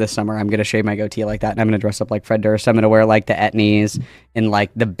Bizkit this summer, I'm gonna shave my goatee like that, and I'm gonna dress up like Fred Durst. I'm gonna wear like the etnies and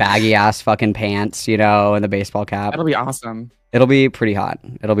like the baggy ass fucking pants, you know, and the baseball cap. That'll be awesome. It'll be pretty hot.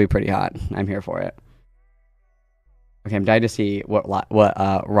 I'm here for it. Okay, I'm dying to see what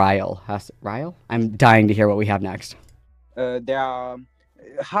Ryle has. Ryle? I'm dying to hear what we have next. There are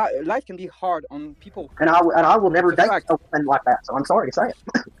life can be hard on people, and I will never It's a date fact. a woman like that. So I'm sorry to say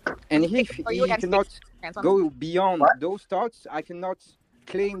it. And if he cannot go beyond those thoughts, I cannot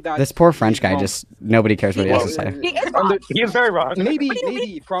claim that This poor French he's guy wrong. just nobody cares what he has to say. He is very wrong.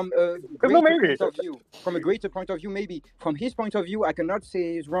 Maybe from a no greater maybe. point of view, maybe from his point of view, I cannot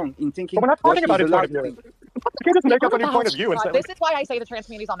say he's wrong in thinking. But we're not talking that about he's his point of allowed view. to You can't just make up a new point of view and say, This is why I say the trans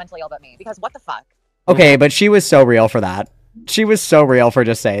community is all mentally ill but me. Because what the fuck? Okay, but she was so real for that. She was so real for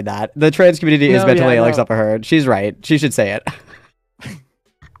just saying that. The trans community is No, mentally yeah, ill no. except for her. She's right. She should say it.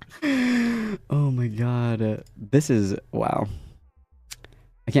 Oh my god. This is wow.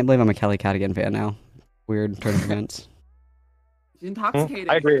 I can't believe I'm a Kelly Cadigan fan now. Weird turn of events. She's intoxicated.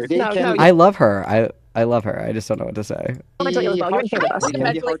 I agree. I love her. I love her. I just don't know what to say. Are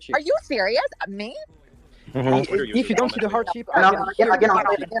you serious? Me? If you don't see the hardship, And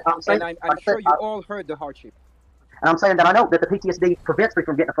I'm saying, I'm sure you all heard the hardship. And I'm saying that I know that the PTSD prevents me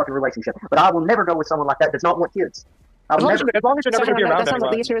from getting a fucking relationship, but I will never go with someone like that does not want kids. I will never. As long as you're never going to be around That sounds like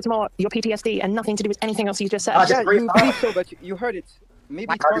anyone. the issue is more your PTSD and nothing to do with anything else you just said. Yeah, you think so, but you heard it.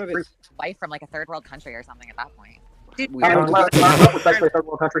 Maybe it's part of it. Wife from like a third world country or something at that point. I mean, where I grew up was basically a third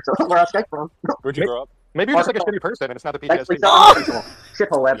world country, so where I escaped from. Where'd you grow up? Maybe you're just like a shitty person and it's not the Basically, PTSD.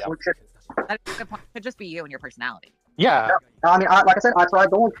 shithole, absolute shit. That's a good point. It could just be you and your personality. Yeah. I mean, like I said, I tried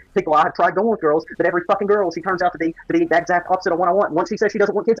going with people. I have tried going with girls, but every fucking girl, she turns out to be the exact opposite of what I want. Once she says she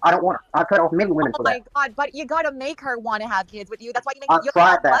doesn't want kids, I don't want her. I've cut off many women Oh for my that. god, but you gotta make her want to have kids with you. That's why you I've make you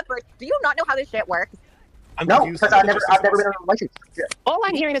tried have that. lovebirds. Do you not know how this shit works? No, because I've never been in a relationship. All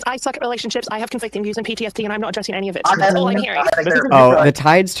I'm hearing is I suck at relationships, I have conflicting views and PTSD, and I'm not addressing any of it. I That's have- all I'm hearing. Oh, the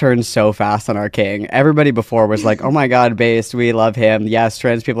tides turned so fast on our king. Everybody before was like, "Oh my god, based, we love him. Yes,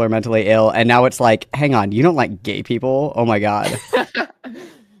 trans people are mentally ill." And now it's like, "Hang on, you don't like gay people? Oh my god."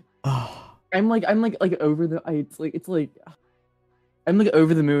 I'm like over the. It's like. I'm like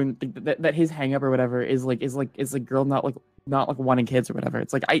over the moon that his hang up or whatever is like girl not like wanting kids or whatever.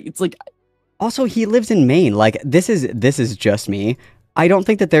 It's like. Also, he lives in Maine. Like this is just me. I don't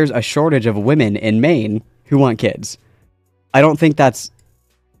think that there's a shortage of women in Maine who want kids. I don't think that's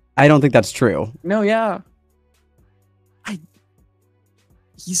true. No, yeah.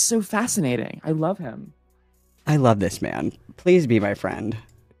 He's so fascinating. I love him. I love this man. Please be my friend.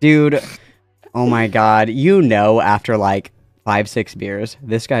 Dude, oh my god. You know after like 5-6 beers,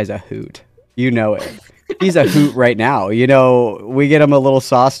 this guy's a hoot. You know it. He's a hoot right now. You know, we get him a little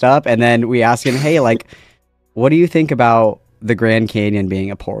sauced up and then we ask him, "Hey, like, what do you think about the Grand Canyon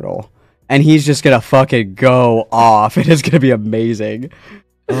being a portal?" And he's just gonna fucking go off. It is gonna be amazing.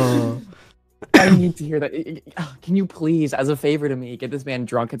 Oh. I need to hear that. Can you please, as a favor to me, get this man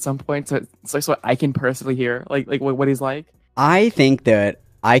drunk at some point so I can personally hear like what he's like? I think that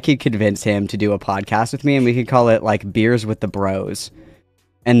I could convince him to do a podcast with me and we could call it like Beers with the Bros.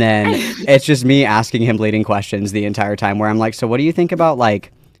 And then it's just me asking him leading questions the entire time where I'm like, "So what do you think about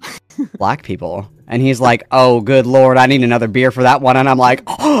like black people?" And he's like, "Oh, good Lord, I need another beer for that one." And I'm like,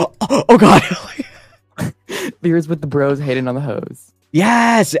 oh God. Beers with the Bros hating on the hose.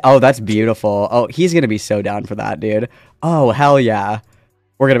 Yes. Oh, that's beautiful. Oh, he's going to be so down for that, dude. Oh, hell yeah.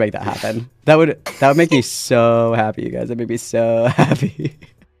 We're going to make that happen. That would make me so happy, you guys. That made me so happy.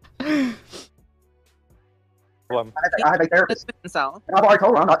 I have a therapist. So And I've already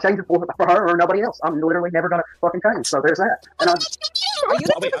told her I'm not changing for her or nobody else. I'm literally never gonna fucking change. So there's that. And are you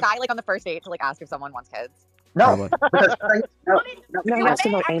the type of guy like on the first date to like ask if someone wants kids? no, because no,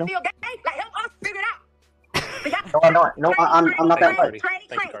 I'm not. No, I'm not that way.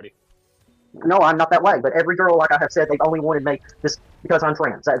 Thank you, Cardi. No, I'm not that way. But every girl, like I have said, they've only wanted me just because I'm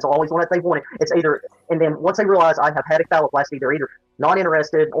trans. That's always what they wanted. It's either, and then once they realize I have had a phalloplasty, they're either not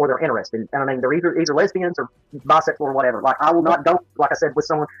interested or they're interested. And I mean, they're either lesbians or bisexual or whatever. Like I will not go, like I said, with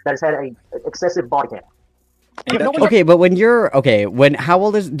someone that has had a excessive body count. Okay, but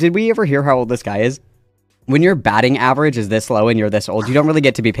did we ever hear how old this guy is? When your batting average is this low and you're this old, you don't really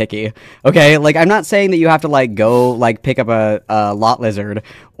get to be picky. Okay, like I'm not saying that you have to like go like pick up a lot lizard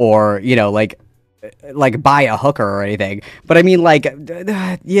or you know like buy a hooker or anything. But I mean like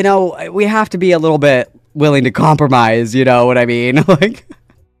you know we have to be a little bit willing to compromise. You know what I mean? Like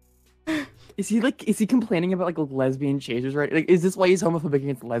is he complaining about like lesbian chasers, right? Like, is this why he's homophobic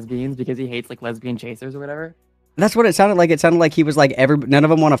against lesbians because he hates like lesbian chasers or whatever? That's what it sounded like. It sounded like he was like, none of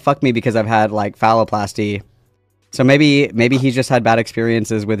them want to fuck me because I've had like phalloplasty. So maybe he's just had bad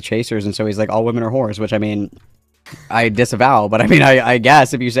experiences with chasers, and so he's like, all women are whores, which I mean, I disavow, but I mean, I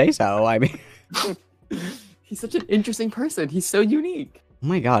guess if you say so, I mean. He's such an interesting person. He's so unique. Oh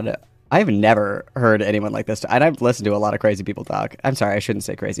my god. I've never heard anyone like this. And I've listened to a lot of crazy people talk. I'm sorry, I shouldn't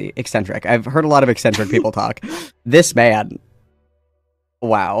say crazy. Eccentric. I've heard a lot of eccentric people talk. This man,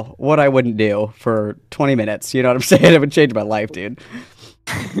 wow, what I wouldn't do for 20 minutes. You know what I'm saying? It would change my life, dude.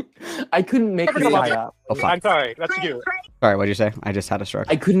 I couldn't make this guy up. Oh, fuck. I'm sorry, that's you. Sorry, what'd you say? I just had a stroke.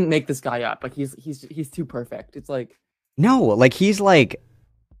 I couldn't make this guy up. Like he's too perfect. It's like No, like he's like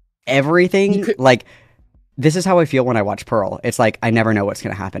everything. Like this is how I feel when I watch Pearl. It's like I never know what's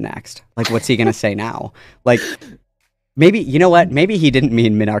gonna happen next. Like what's he gonna say now? Like maybe you know what? Maybe he didn't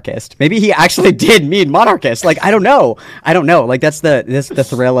mean minarchist. Maybe he actually did mean monarchist. Like I don't know. Like that's the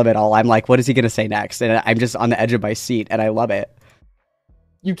thrill of it all. I'm like, what is he gonna say next? And I'm just on the edge of my seat, and I love it.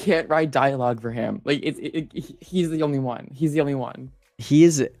 You can't write dialogue for him. Like he's the only one. He's the only one.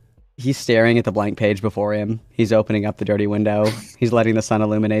 He's staring at the blank page before him. He's opening up the dirty window. He's letting the sun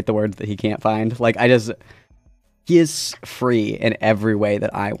illuminate the words that he can't find. Like he is free in every way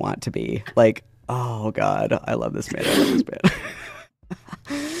that I want to be. Like, oh god, I love this man. I love this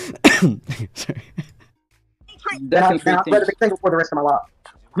man. Sorry. I've read a big thing for the rest of my life.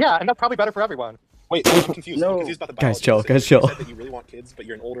 Yeah, and that's probably better for everyone. Wait, I'm confused. I'm confused about the biology. Guys, chill. You said that you really want kids, but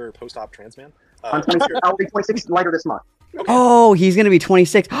you're an older post-op trans man. I'm 26. I'll be 26 later this month. Okay. Oh, he's gonna be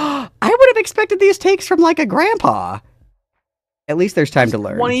 26. I would have expected these takes from like a grandpa. At least there's time to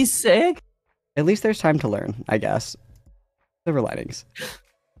learn. 26? At least there's time to learn, I guess. Silver linings.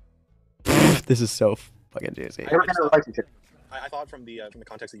 This is so fucking juicy. Never been in a relationship. I thought from the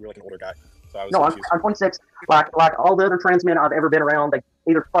context that you were like an older guy, so I was No, confused. I'm 26. Like all the other trans men I've ever been around, they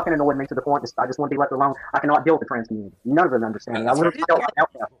either fucking annoyed me to the point I just want to be left alone. I cannot deal with the trans community. None of them understand me. I literally felt out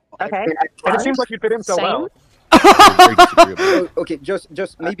there. Okay. And it seems like you fit in so well. Okay,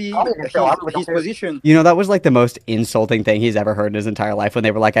 just maybe his position. You know, that was like the most insulting thing he's ever heard in his entire life when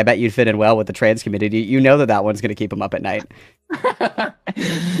they were like, I bet you'd fit in well with the trans community. You know that one's going to keep him up at night.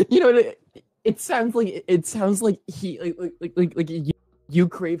 You know, it sounds like he like you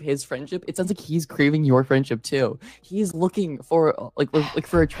crave his friendship. It sounds like he's craving your friendship too. He's looking for like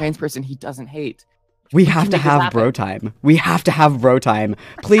for a trans person he doesn't hate. We have to have bro time. We have to have bro time.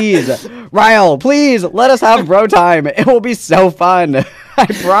 Please, Ryle, please let us have bro time. It will be so fun. I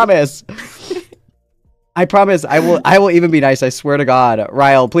promise. I promise. I will even be nice. I swear to God.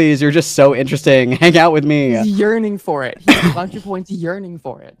 Ryle, please, you're just so interesting. Hang out with me. He's yearning for it. He's ContraPoint's yearning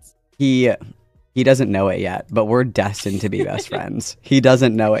for it. He doesn't know it yet, but we're destined to be best friends. He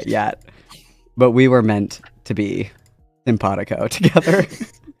doesn't know it yet, but we were meant to be simpatico together.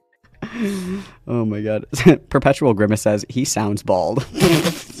 Oh my god. Perpetual Grimace says he sounds bald.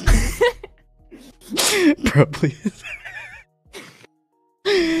 Bro, please.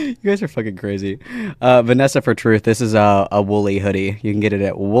 You guys are fucking crazy. Vanessa for Truth. This is a Woolly hoodie. You can get it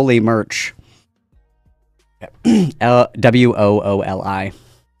at Woolly Merch. WOOLI.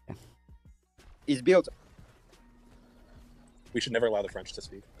 He's built. We should never allow the French to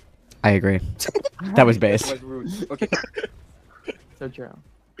speak. I agree. That was base. That was rude. Okay. So true.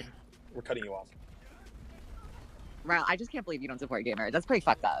 We're cutting you off. Wow, I just can't believe you don't support gamers. That's pretty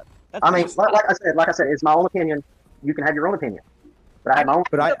fucked up. That's I mean, like I said, it's my own opinion. You can have your own opinion. But I have my own.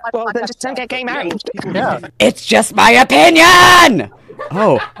 Well, then just don't get gay married. Yeah. It's just my opinion!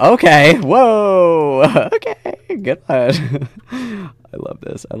 Oh, okay. Whoa. Okay, good one. I love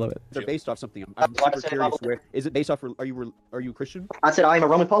this. I love it. They're based off something. I'm super curious. Where is it based off? Are you Christian? I said I am a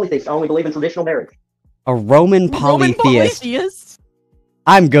Roman polytheist. I only believe in traditional marriage. A Roman polytheist.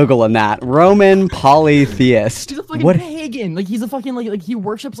 I'm Googling that. Roman polytheist. He's a fucking pagan. Like he's a fucking like he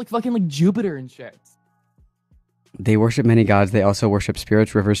worships like fucking like Jupiter and shit. They worship many gods. They also worship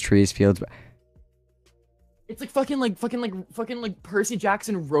spirits, rivers, trees, fields. It's like fucking Percy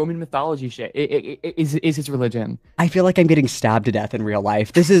Jackson Roman mythology shit. It is his religion. I feel like I'm getting stabbed to death in real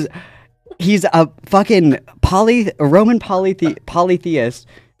life. He's a fucking Roman polytheist,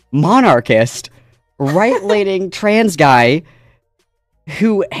 monarchist, right-leaning trans guy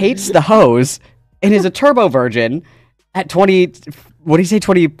who hates the hoes and is a turbo virgin at 20, what do you say,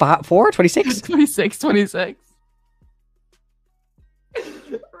 24, 26? 26.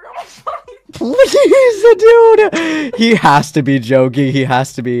 Please, dude. He has to be joking. He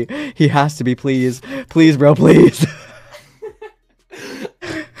has to be. Please, bro, please.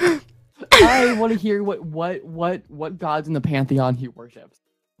 I want to hear what gods in the pantheon he worships.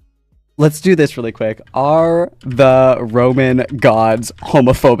 Let's do this really quick. Are the Roman gods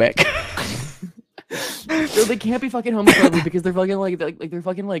homophobic? No, they can't be fucking homophobic because they're fucking they're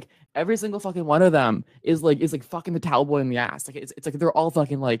fucking like every single fucking one of them is like fucking the towel boy in the ass. Like it's like they're all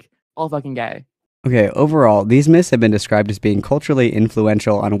fucking gay. Okay, overall, these myths have been described as being culturally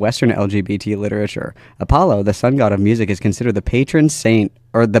influential on Western LGBT literature. Apollo, the sun god of music, is considered the patron saint,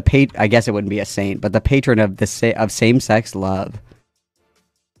 or I guess it wouldn't be a saint, but the patron of of same-sex love.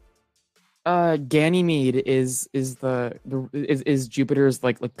 Ganymede is Jupiter's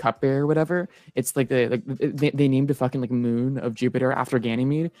like cupbearer or whatever. It's like they named a fucking like moon of Jupiter after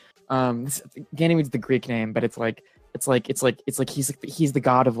Ganymede. Ganymede's the Greek name, but it's like he's the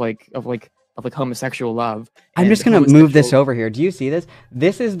god of homosexual love. I'm just gonna move this over here. Do you see this?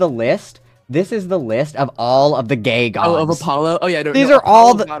 This is the list. This is the list of all of the gay gods. Oh, of Apollo? Oh yeah, these are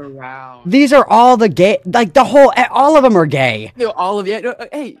all the. These are all the gay. Like all of them are gay. No, all of no,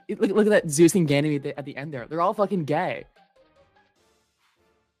 hey, look at that Zeus and Ganymede at the end there. They're all fucking gay.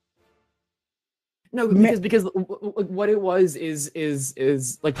 No, because what it was is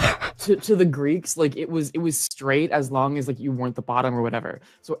like to the Greeks, like it was straight as long as like you weren't the bottom or whatever.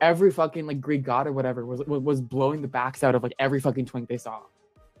 So every fucking like Greek god or whatever was blowing the backs out of like every fucking twink they saw.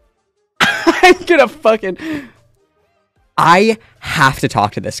 I'm gonna fucking. I have to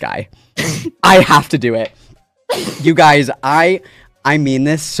talk to this guy. I have to do it. You guys, I mean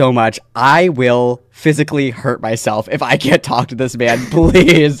this so much. I will physically hurt myself if I can't talk to this man.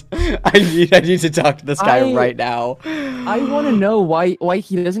 Please, I need to talk to this guy right now. I want to know why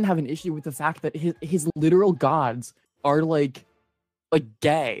he doesn't have an issue with the fact that his literal gods are like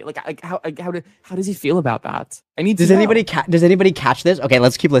gay. How does he feel about that? I need to Does know. anybody catch this? Okay,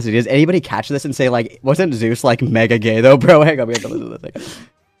 let's keep listening. Does anybody catch this and say like, wasn't Zeus like mega gay though, bro? Hang on, we have to listen to this.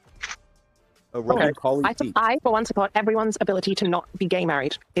 I, for one, support everyone's ability to not be gay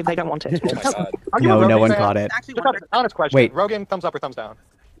married if they don't want it. No one caught it. Just honest question. Wait. Rogan, thumbs up or thumbs down?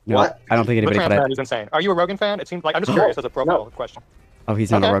 No, I don't think anybody The caught trans it. man is insane. Are you a Rogan fan? It seems like I'm just curious as a profile question. Oh,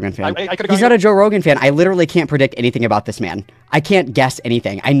 he's not a Rogan fan. I could've He's gone not a Joe Rogan fan. I literally can't predict anything about this man. I can't guess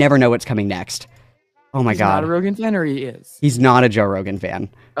anything. I never know what's coming next. Oh my He's god. not a Rogan fan, or he is? He's not a Joe Rogan fan.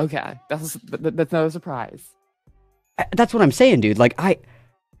 Okay, that's no surprise. That's what I'm saying, dude. Like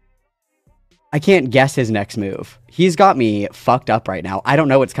I can't guess his next move. He's got me fucked up right now. I don't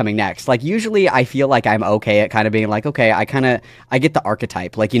know what's coming next. Like usually I feel like I'm okay at kind of being like, okay, I get the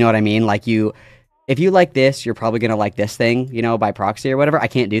archetype. Like, you know what I mean? Like if you like this, you're probably going to like this thing, you know, by proxy or whatever. I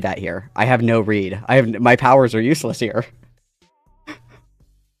can't do that here. I have no read. My powers are useless here.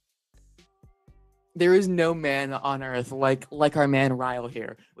 There is no man on earth like our man Ryle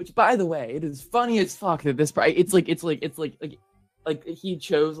here. Which, by the way, it is funny as fuck that this. It's like he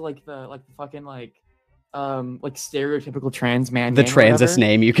chose like the fucking like stereotypical trans man. The transist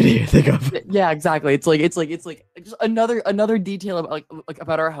name you could think of. Yeah, exactly. It's like just another detail about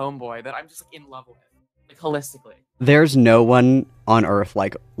about our homeboy that I'm just in love with, like holistically. There's no one on earth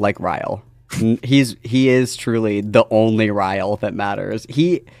like Ryle. He is truly the only Ryle that matters.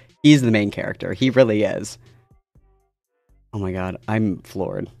 He's the main character. He really is. Oh my god, I'm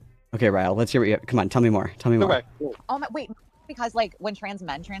floored. Okay, Ryle, let's hear what you have. Come on, tell me more. Tell me more. Wait, because like when trans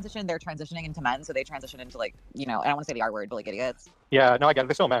men transition, they're transitioning into men, so they transition into like, you know, I don't want to say the R word, but like idiots. Yeah, no, I get it.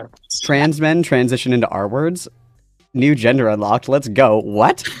 They're still men. Trans men transition into R words? New gender unlocked. Let's go.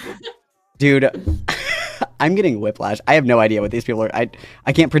 What? Dude, I'm getting whiplash. I have no idea what these people are.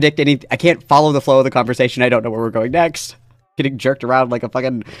 I can't predict I can't follow the flow of the conversation. I don't know where we're going next. Getting jerked around like a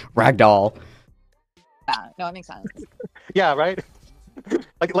fucking rag doll. Yeah, no, it makes sense. Yeah, right?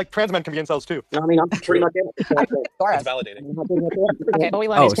 like trans men can be incels too. I mean, I'm pretty much It's validating. Okay, but we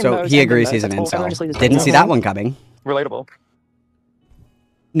learned Oh, he's so he agrees he's an incel. Didn't see that one coming. Relatable.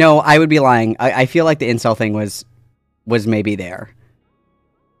 No, I would be lying. I feel like the incel thing was maybe there.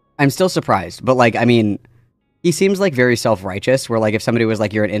 I'm still surprised, but like, I mean, he seems like very self-righteous, where like if somebody was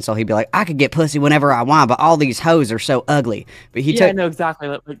like, you're an incel, he'd be like, I could get pussy whenever I want, but all these hoes are so ugly. But he I know exactly.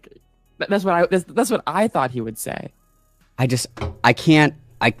 Like, that's what I thought he would say. I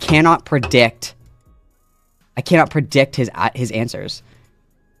cannot predict his answers.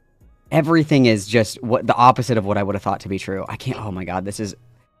 Everything is just the opposite of what I would have thought to be true. I can't. Oh my god, this is.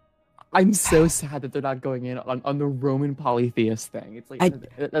 I'm so sad that they're not going in on the Roman polytheist thing. It's like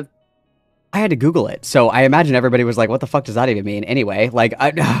I had to Google it, so I imagine everybody was like, "What the fuck does that even mean?" Anyway, like,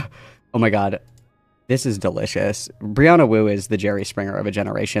 oh my god, this is delicious. Brianna Wu is the Jerry Springer of a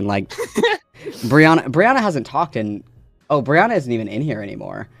generation. Like, Brianna hasn't talked in. Oh, Brianna isn't even in here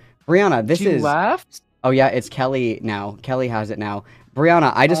anymore. Brianna, this is left. Oh yeah, it's Kelly now. Kelly has it now.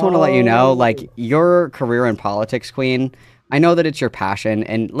 Brianna, I just want to let you know, like, your career in politics, queen, I know that it's your passion,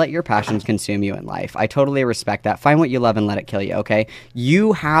 and let your passions consume you in life. I totally respect that. Find what you love and let it kill you, okay?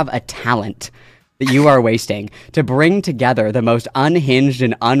 You have a talent that you are wasting to bring together the most unhinged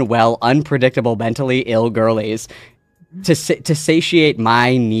and unwell, unpredictable, mentally ill girlies to satiate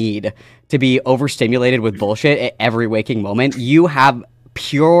my need to be overstimulated with bullshit at every waking moment. You have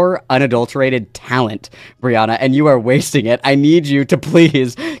pure, unadulterated talent, Brianna, and you are wasting it. I need you to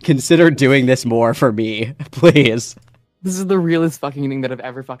please consider doing this more for me. Please. This is the realest fucking thing that I've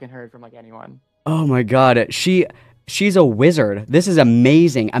ever fucking heard from like anyone. Oh my god. She's a wizard. This is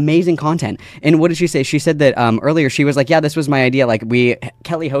amazing, amazing content. And what did she say? She said that earlier she was like, yeah, this was my idea. Like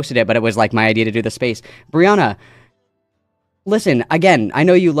Kelly hosted it, but it was like my idea to do the space. Brianna, listen, again, I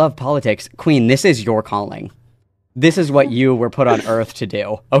know you love politics. Queen, this is your calling. This is what you were put on earth to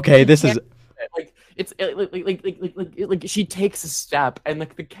do. Okay, this is like it's like she takes a step and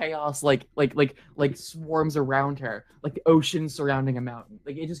like the chaos like swarms around her, like the ocean surrounding a mountain.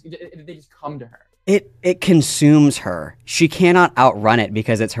 Like they just come to her. It consumes her. She cannot outrun it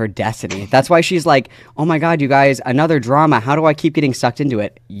because it's her destiny. That's why she's like, oh my god, you guys, another drama. How do I keep getting sucked into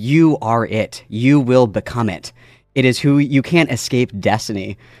it? You are it. You will become it. It is who you can't escape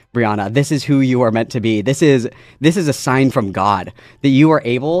destiny, Brianna. This is who you are meant to be. This is a sign from God that you are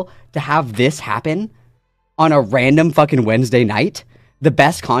able to have this happen on a random fucking Wednesday night. The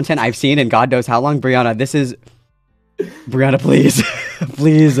best content I've seen in God knows how long, Brianna. Brianna, please,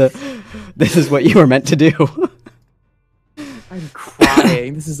 please. This is what you were meant to do. I'm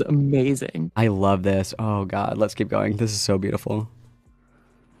crying. This is amazing. I love this. Oh God, let's keep going. This is so beautiful.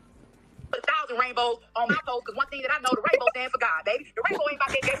 1,000 rainbows on my toes, because one thing that I know, the rainbow stands for God, baby. The rainbow ain't about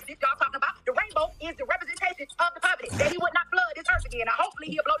that gay shit y'all talking about. The rainbow is the representation of the covenant that he would not flood this earth again. Now, hopefully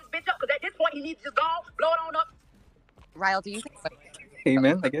he'll blow this bitch up, because at this point he needs to just go on, blow it on up. Ryle, do you think?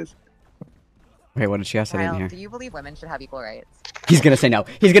 Amen, I guess. Wait, what did she ask? I didn't Ryle, hear. do you believe women should have equal rights? He's gonna say no.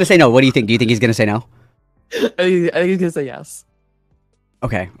 He's gonna say no. What do you think? Do you think he's gonna say no? I think he's gonna say yes.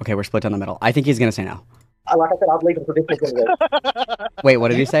 Okay, we're split down the middle. I think he's gonna say no. Like I said, I was leaving for this anyway. Wait, what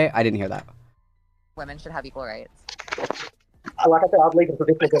did he say? I didn't hear that. Women should have equal rights. Like I said, I was leaving for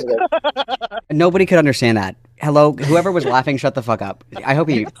this anyway. Nobody could understand that. Hello, whoever was laughing, shut the fuck up. I hope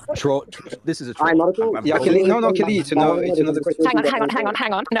you. This is a troll. I'm not a troll. Yeah, Kelly, no, Kelly, it's another question.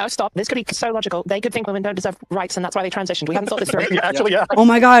 Hang on. No, stop. This could be so logical. They could think women don't deserve rights, and that's why they transitioned. We haven't thought this through. Actually, yeah. Oh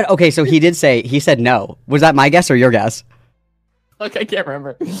my god. Okay, so he said no. Was that my guess or your guess? Look, I can't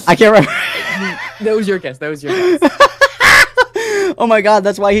remember. That was your guess. That was your guess. Oh my god,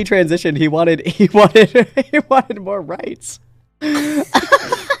 that's why he transitioned. He wanted more rights.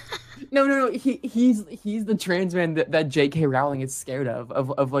 No. He's the trans man that J.K. Rowling is scared of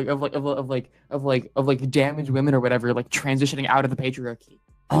damaged women or whatever, like transitioning out of the patriarchy.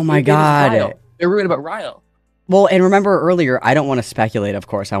 Oh my god. They're worried about Ryle. Well, and remember earlier, I don't want to speculate, of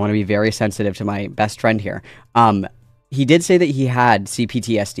course. I want to be very sensitive to my best friend here. He did say that he had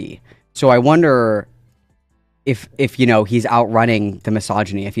CPTSD. So I wonder if he's outrunning the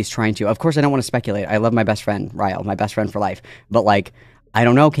misogyny, if he's trying to. Of course, I don't want to speculate. I love my best friend, Ryle, my best friend for life. But, like, I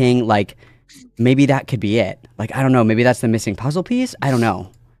don't know, King. Like, maybe that could be it. Like, I don't know. Maybe that's the missing puzzle piece. I don't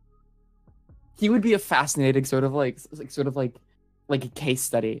know. He would be a fascinating sort of like a case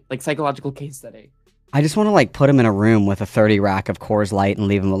study, like psychological case study. I just want to, like, put him in a room with a 30 rack of Coors Light and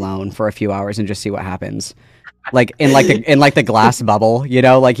leave him alone for a few hours and just see what happens. Like in the glass bubble,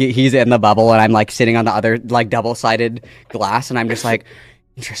 like he's in the bubble and I'm like sitting on the other like double-sided glass and I'm just like,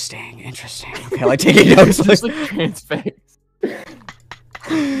 interesting. Okay, like taking notes. Just like transfixed.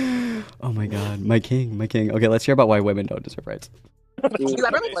 Oh my god, my king. Okay, let's hear about why women don't deserve rights.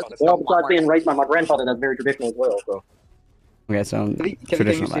 Well, besides being raised by my grandfather, that's very traditional as well. So. Okay, so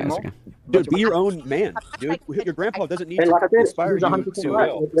traditional bias again. Dude, be your own man, dude. Your grandpa doesn't need to inspire you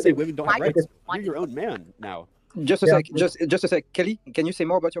to say women don't have rights. You're your own man now. Just a sec. Kelly, can you say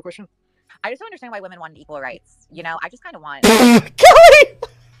more about your question? I just don't understand why women want equal rights. I just kind of want. Kelly!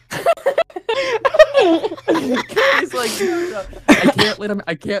 Kelly's like,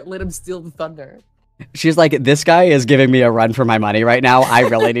 I can't let him steal the thunder. She's like, this guy is giving me a run for my money right now. I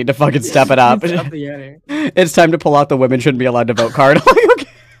really need to fucking step it up. It's time to pull out the women shouldn't be allowed to vote card. Okay.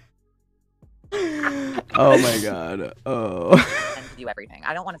 Oh my god. Oh. And do everything.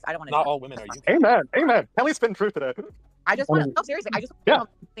 I don't want to. Not all women are you. Amen. Kelly's spitting truth today. I just want to. No, seriously. I just want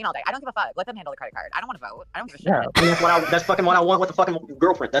to clean all day. I don't give a fuck. Let them handle the credit card. I don't want to vote. I don't give a shit. Yeah. That's fucking what I want with the fucking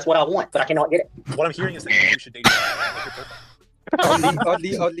girlfriend. That's what I want, but I cannot get it. What I'm hearing is that you should date.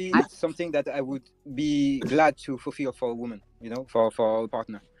 Oddly, something that I would be glad to fulfill for a woman, for a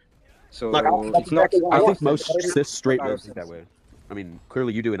partner. So it's not. I think most cis straight men think that way. I mean,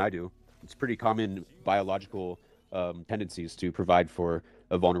 clearly you do and I do. It's pretty common biological tendencies to provide for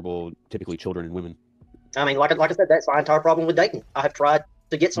vulnerable, typically children and women. I mean, like I said, that's my entire problem with dating. I have tried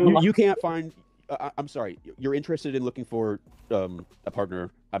to get someone. You can't find. I'm sorry. You're interested in looking for a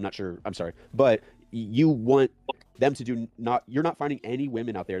partner. I'm not sure. I'm sorry, but you want them to do not. You're not finding any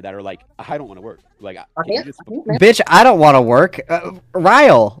women out there that are like, I don't want to work. Like, bitch, I don't want to work.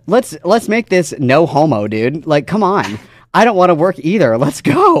 Ryle, let's make this no homo, dude. Like, come on. I don't want to work either. Let's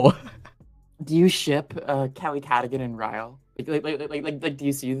go. Do you ship Kelly Cadigan and Ryle? Like, do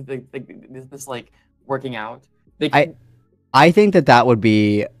you see this like working out? I think that would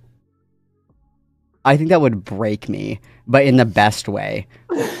be. I think that would break me, but in the best way.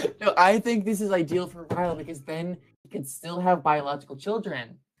 No, I think this is ideal for Ryle because then he could still have biological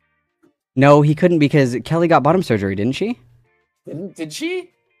children. No, he couldn't because Kelly got bottom surgery, didn't she? Did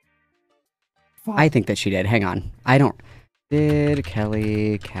she? I think that she did. Hang on. Did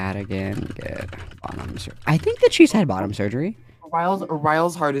Kelly Cadigan get bottom surgery? I think that she's had bottom surgery.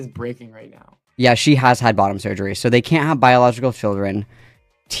 Ryle's heart is breaking right now. Yeah, she has had bottom surgery, so they can't have biological children.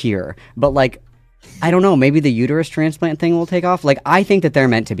 Tier. But, like, I don't know, maybe the uterus transplant thing will take off. Like, I think that they're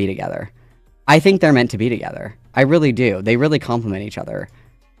meant to be together. I think they're meant to be together. I really do. They really complement each other.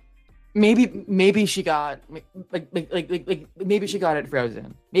 Maybe she got maybe she got it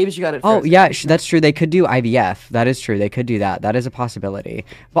frozen. Maybe she got it Oh, frozen. yeah, that's true. They could do IVF. That is true. They could do that. That is a possibility.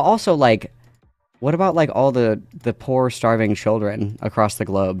 But also, like, what about, like, all the poor, starving children across the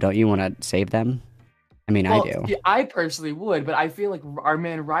globe? Don't you want to save them? I mean, I do. Yeah, I personally would, but I feel like our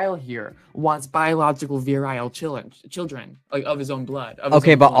man Ryle here wants biological virile children, like of his own blood.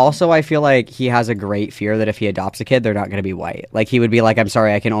 Okay, but also I feel like he has a great fear that if he adopts a kid, they're not going to be white. Like, he would be like, I'm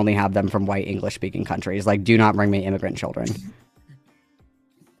sorry, I can only have them from white English-speaking countries. Like, do not bring me immigrant children.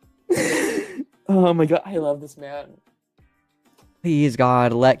 Oh my god, I love this man. Please,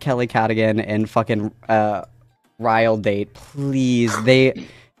 God, let Kelly Cadigan and fucking Ryle date. Please,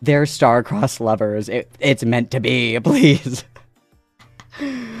 they're star-crossed lovers. It's meant to be, please.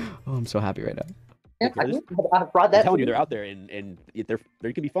 Oh, I'm so happy right now. Yeah, I've tried that. I'm telling you, they're out there, and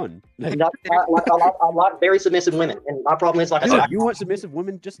they can be fun. Like a lot of very submissive women, and my problem is, like, Dude, I said, you want submissive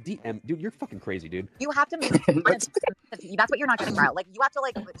women? Just DM. Dude, you're fucking crazy, dude. You have to make that's what you're not getting, Ryle. Like, you have to,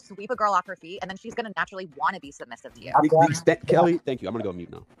 like, sweep a girl off her feet, and then she's gonna naturally want to be submissive to you. Kelly, thank you. I'm gonna go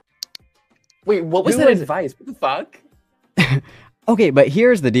mute now. Wait, what was that advice? What the fuck? Okay, but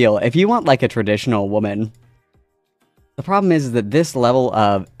here's the deal. If you want, like, a traditional woman, the problem is that this level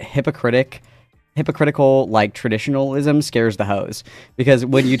of hypocritical, like, traditionalism scares the hoes. Because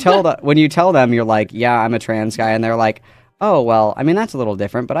when you tell them, you're like, yeah, I'm a trans guy, and they're like, oh, well, I mean, that's a little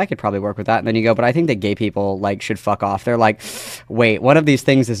different, but I could probably work with that. And then you go, but I think that gay people, like, should fuck off. They're like, wait, one of these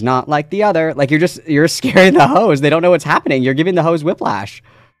things is not like the other. Like, you're scaring the hoes. They don't know what's happening. You're giving the hoes whiplash.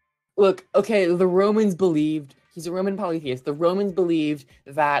 Look, okay, the Romans believed, he's a Roman polytheist, the Romans believed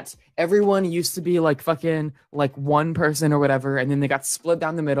that everyone used to be like fucking like one person or whatever, and then they got split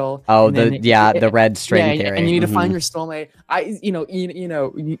down the middle. Oh, the red string theory. And you need to find your soulmate. You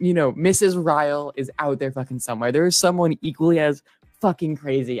know, Mrs. Ryle is out there fucking somewhere. There is someone equally as fucking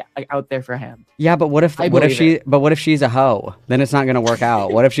crazy out there for him. Yeah, but what if she's a hoe? Then it's not gonna work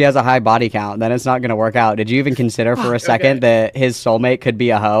out. What if she has a high body count? Then it's not gonna work out. Did you even consider for a second that his soulmate could be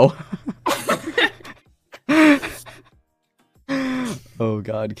a hoe? Oh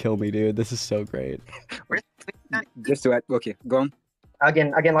God, kill me, dude. This is so great. Just to add, okay, go on.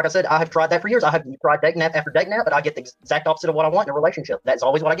 Again, like I said, I have tried that for years. I have tried dating app after dating app, but I get the exact opposite of what I want in a relationship. That's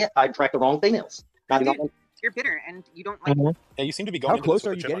always what I get. I attract the wrong females. You're bitter, and you don't like. Yeah, you seem to be going. How close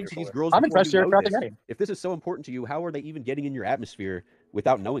are you getting to these girls? I'm impressed you're throughout the game. If this is so important to you, how are they even getting in your atmosphere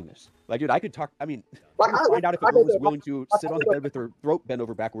without knowing this? Like, dude, I could talk. I mean, I would find out if a girl was willing to sit on the bed with her throat bent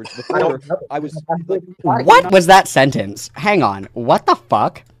over backwards before I was. Like, what was that sentence? Hang on. What the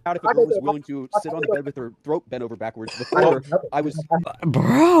fuck? Out if a girl was willing to sit on the bed with her throat bent over backwards before I was.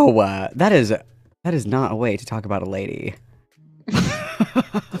 Bro, that is not a way to talk about a lady.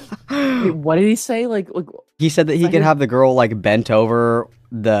 Wait, what did he say? Like he said that he could have the girl like bent over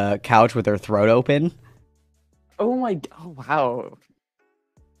the couch with her throat open. Oh my! Oh wow!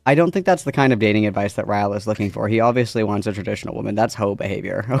 I don't think that's the kind of dating advice that Ryle is looking for. He obviously wants a traditional woman. That's hoe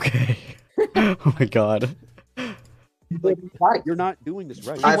behavior. Okay. Oh my God. Like, you're not doing this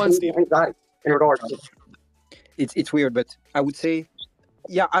right. In regards to It's weird, but I would say,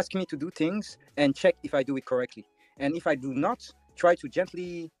 yeah, ask me to do things and check if I do it correctly. And if I do not, try to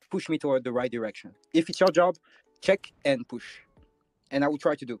gently push me toward the right direction. If it's your job, check and push. And I will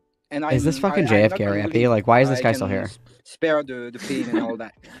try to do. And is this fucking JFK Rampy? Like, why is this guy still here? Spare the pain and all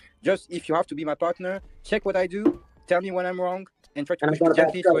that. Just if you have to be my partner, check what I do, tell me when I'm wrong, and try to push me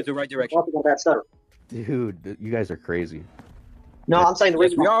gently towards the right direction. Dude, you guys are crazy. No, I'm saying the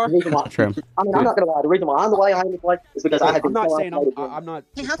reason why. True. I mean, I'm not gonna lie. The reason why I'm the way I am this way is because I have been. I'm not saying I'm not.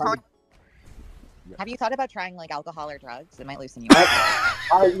 Have you thought about trying like alcohol or drugs? It might loosen you up.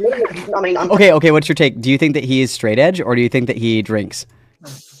 I mean, Okay, what's your take? Do you think that he is straight edge, or do you think that he drinks?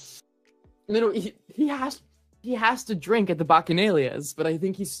 No, he has to drink at the Bacchanalias, but I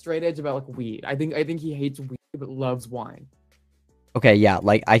think he's straight edge about like weed. I think he hates weed but loves wine. Okay, yeah,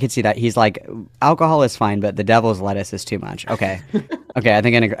 like I could see that. He's like, alcohol is fine, but the devil's lettuce is too much. Okay, okay, I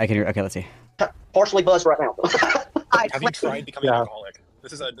think I can. Okay, let's see. partially buzzed right now. Have you tried becoming an alcoholic?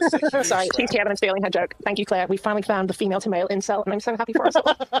 This is a huge Sorry, strap. TTM and stealing her joke. Thank you, Claire. We finally found the female to male incel, and I'm so happy for us. You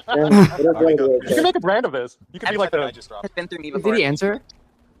can make a brand of this. You could be like the. Has been through me Did before. he answer?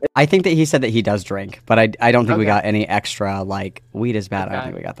 I think that he said that he does drink, but I don't think we got any extra like weed is bad. I don't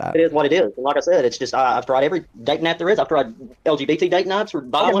think we got that. It is what it is. And like I said, it's just I've tried every dating app there is. I've tried LGBT dating apps for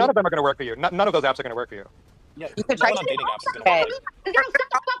Yeah, none of them are going to work for you. None of those apps are going to work for you. Yeah, You could try no one on dating apps is going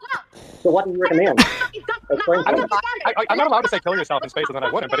to So what do you recommend? I'm not allowed to say kill yourself in spaces, and I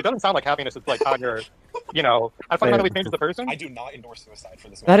wouldn't. But it doesn't sound like happiness is like on your, that fundamentally changes the person. I do not endorse suicide for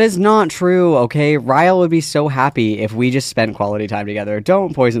this. That is not true, okay? Ryle would be so happy if we just spent quality time together.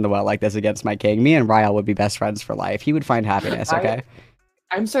 Don't poison the well like this against my king. Me and Ryle would be best friends for life. He would find happiness, okay?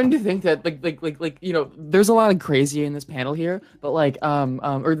 I'm starting to think that there's a lot of crazy in this panel here, but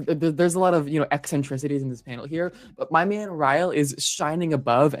there's a lot of eccentricities in this panel here. But my man Ryle is shining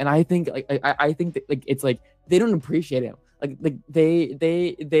above, and I think I think that it's like they don't appreciate him. They're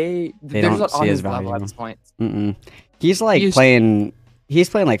don't not see on his his level value. at this point. He's like playing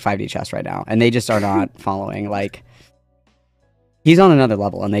like 5D chess right now, and they just are not following. Like, he's on another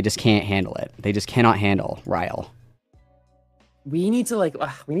level, and they just can't handle it. They just cannot handle Ryle. We need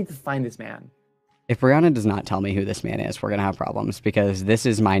to find this man. If Brianna does not tell me who this man is, we're gonna have problems because this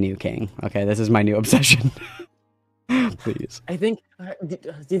is my new king. Okay, this is my new obsession. Please. I think. Do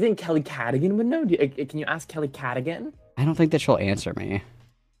you think Kelly Cadigan would know? Can you ask Kelly Cadigan? I don't think that she'll answer me.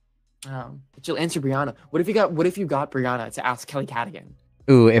 But she'll answer Brianna. What if you got Brianna to ask Kelly Cadigan?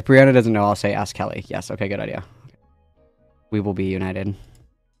 Ooh, if Brianna doesn't know, I'll say ask Kelly. Yes. Okay. Good idea. We will be united.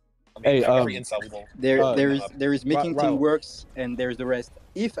 Hey, there is making things works, and there's the rest.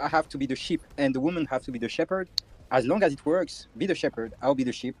 If I have to be the sheep and the woman have to be the shepherd, as long as it works, be the shepherd. I'll be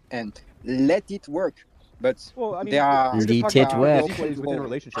the sheep, and let it work. But there are within a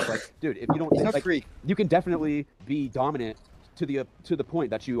relationship. Like, dude, if you don't, it's not free. You can definitely be dominant to the point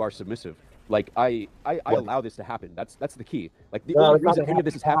that you are submissive. Like I allow this to happen. That's the key. Like the only reason any of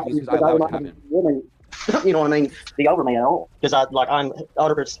this is happening is because I allow it to happen. Woman, you know what I mean? Be over me at all because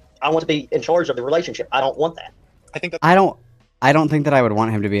I want to be in charge of the relationship. I don't want that. I don't think that I would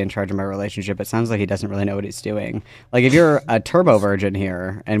want him to be in charge of my relationship. It sounds like he doesn't really know what he's doing. Like, if you're a turbo virgin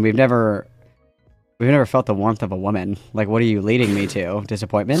here and we've never felt the warmth of a woman, like, what are you leading me to?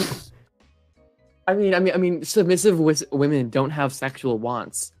 Disappointment? I mean, submissive women don't have sexual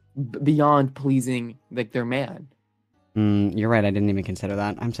wants beyond pleasing like their man. You're right. I didn't even consider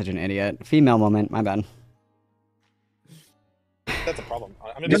that. I'm such an idiot. Female moment. My bad. That's a problem.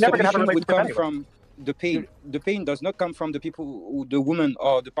 The solution would come from the pain. The pain does not come from the people, the woman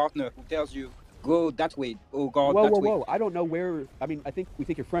or the partner who tells you, go that way, oh God, that way. Whoa. I don't know where, I think we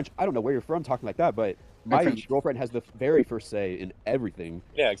think you're French. I don't know where you're from talking like that, but my girlfriend has the very first say in everything.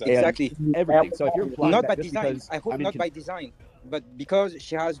 Yeah, exactly. Everything. So if you're implying not that by just design, because, I hope not by design, but because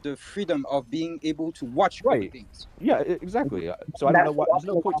she has the freedom of being able to watch things. Yeah, exactly. So I don't know what, there's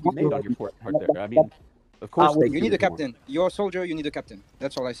no point to be made on your part there. I mean, of course, you need a captain. You're a soldier. You need a captain.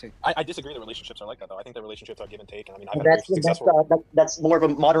 That's all I say. I disagree. The relationships are like that, though. I think the relationships are give and take. And I mean, I've had successful. That's more of a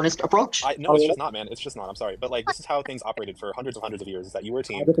modernist approach. No, it's just not, man. It's just not. I'm sorry, but like this is how things operated for hundreds of years. Is that you were a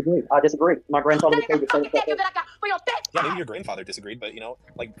team? I disagree. My grandfather would say the same thing. Yeah, maybe your grandfather disagreed, but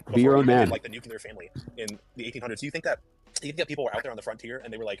like be your own man. Like the nuclear family in the 1800s. Do you think that people were out there on the frontier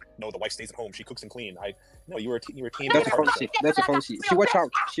and they were like, no, the wife stays at home, she cooks and clean? No, you were a team. That's a policy. That's a policy. She watch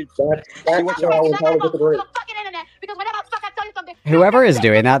out. She watch out. Whoever is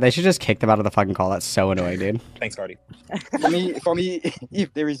doing that, they should just kick them out of the fucking call. That's so annoying, dude. Thanks, Cardi. For me,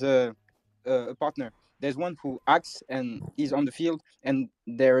 if there is a partner, there's one who acts and is on the field, and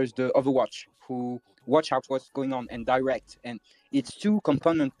there is the Overwatch who watch out what's going on and direct. And it's two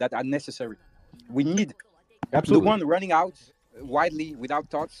components that are necessary. We need the one running out widely without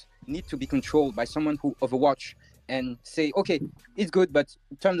thoughts need to be controlled by someone who Overwatch and say, okay, it's good, but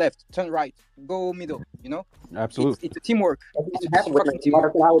turn left, turn right, go middle, Absolutely. It's a teamwork. I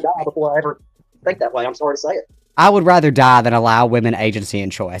would die before I ever think that way. I'm sorry to say it. I would rather die than allow women agency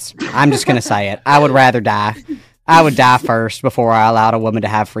and choice. I'm just going to say it. I would rather die. I would die first before I allowed a woman to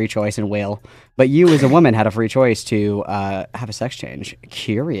have free choice and will. but you as a woman had a free choice to have a sex change.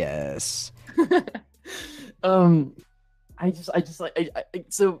 Curious.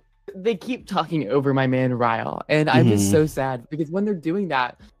 So they keep talking over my man Ryle, and I'm just Mhm. so sad because when they're doing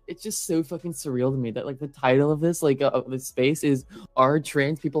that, it's just so fucking surreal to me that like the title of this of this space is "Are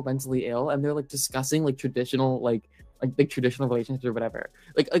Trans People Mentally Ill?" and they're like discussing like traditional traditional relationships or whatever.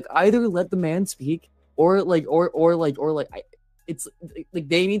 Like either let the man speak or it's like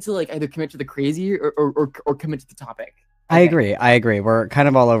they need to like either commit to the crazy or commit to the topic. I agree. We're kind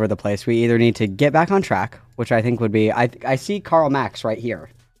of all over the place. We either need to get back on track, which I think would be. I see Karl Max right here.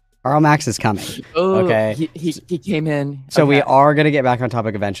 Karl Max is coming. Oh, okay. He came in. So we Okay. are gonna get back on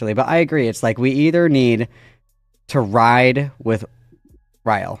topic eventually, but I agree. It's like we either need to ride with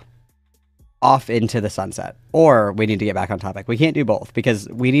Ryle off into the sunset, or we need to get back on topic. We can't do both because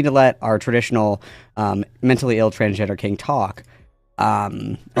we need to let our traditional mentally ill transgender king talk.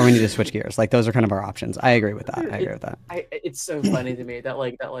 Or we need to switch gears. Like those are kind of our options. I agree with that. It's so funny to me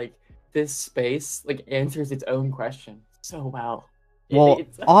that this space like answers its own question so well. Well,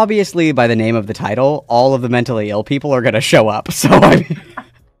 obviously, by the name of the title, all of the mentally ill people are gonna show up. So I mean...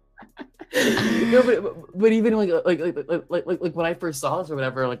 No, but even like when I first saw this or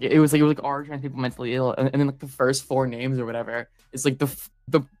whatever, like it was like are trans people mentally ill, and then like the first 4 names or whatever, it's like the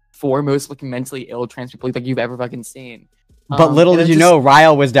 4 most like mentally ill trans people like you've ever fucking seen. But little did you know,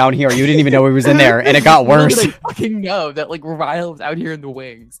 Ryle was down here. You didn't even know he was in there, and it got Little worse. did I fucking know that like Ryle was out here in the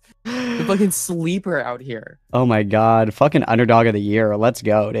wings, the fucking sleeper out here. Oh my god, fucking underdog of the year. Let's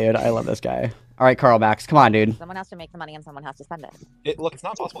go, dude. I love this guy. All right, Karl Max, come on, dude. Someone has to make the money and someone has to spend it. Look, it's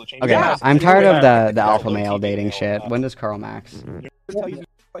not possible to change. Okay, it. I'm tired of the alpha male dating shit. When does Karl Max?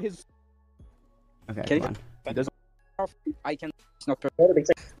 Okay, come on. I can. It's not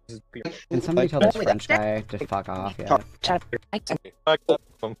Can somebody tell this French guy to fuck off? Yeah.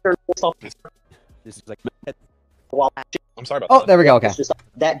 This is like. I'm sorry about Oh, that. there we go. Okay. It's just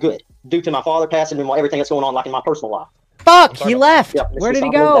that good due to my father passing and everything that's going on, like in my personal life. Fuck! He left. Yeah, it's Where just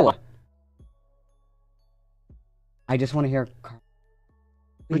did he not really go? that I just want to hear.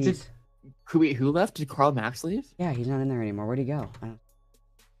 Please. Who left? Did Karl Max leave? Yeah, he's not in there anymore. Where'd he go?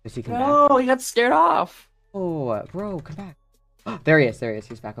 Does he come No, he got scared off. Oh, bro, come back. There he is.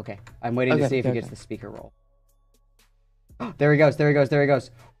 He's back. Okay. I'm waiting to Okay, see if he okay. gets the speaker roll. There he goes.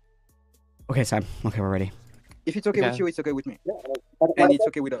 Okay, Sam. Okay, we're ready. If it's okay Okay. with you, it's okay with me. And it's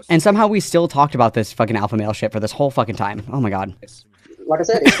okay with us. And somehow we still talked about this fucking alpha male shit for this whole fucking time. Oh my god. Like I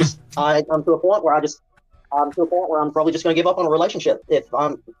said, it's just I'm to a point where I'm probably just gonna give up on a relationship if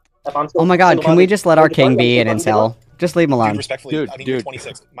I'm still Oh my god, single can we minded, just let our maybe king I'm be an gonna give up. incel? Just leave him alone. Dude, respectfully, Dude, I mean, you're dude.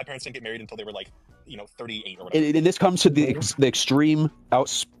 26. My parents didn't get married until they were like, 38 or whatever. And this comes to the extreme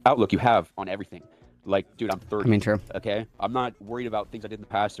outlook you have on everything. Like, dude, I'm 30. I mean, true. Okay, I'm not worried about things I did in the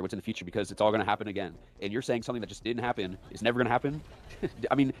past or what's in the future because it's all gonna happen again. And you're saying something that just didn't happen is never gonna happen.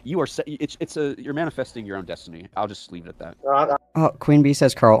 I mean, you are. You're manifesting your own destiny. I'll just leave it at that. Oh, Queen Bee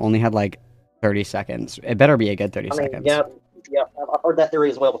says Carl only had like 30 seconds. It better be a good 30 seconds. Yeah, I've heard that theory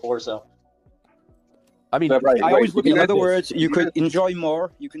as well before. So I mean, Right, I always look in at it like other this. words, you could enjoy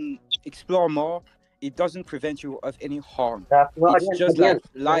more, you can explore more. It doesn't prevent you of any harm. well, It's again- just again,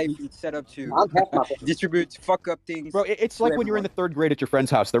 like life is set up to I'm half my- distribute fuck up things. Bro, it's like when you're in the 3rd grade at your friend's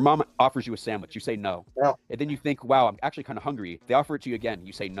house. Their mom offers you a sandwich. You say no. Yeah. And then you think, wow, I'm actually kind of hungry. They offer it to you again.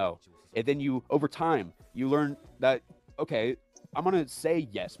 You say no. And then over time, you learn that, okay, I'm going to say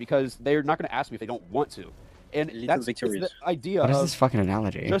yes because they're not going to ask me if they don't want to. And that's it's the idea What is of this fucking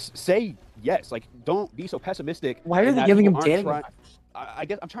analogy? just say yes. Like, don't be so pessimistic. Why are and they that giving people him aren't dating try- I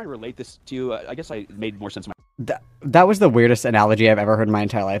guess I'm trying to relate this to, I guess I made more sense. That was the weirdest analogy I've ever heard in my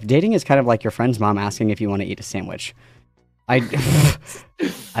entire life. Dating is kind of like your friend's mom asking if you want to eat a sandwich. I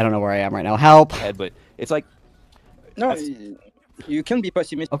don't know where I am right now. Help. But it's like, No, you can be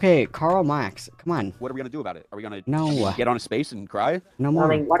pessimistic. Okay, Karl Max, come on. what are we going to do about it? Are we going No. to get on a space and cry? No more.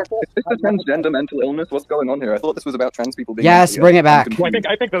 like I said, Is this a transgender mental illness? What's going on here? I thought this was about trans people being. Yes, mentally bring ill. it back. I'm Well, confused.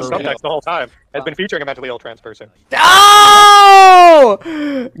 I think the subtext the whole time has been featuring a mentally ill trans person. Oh!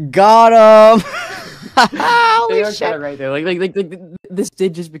 Got him. Holy They are shit. kind of right there. Like this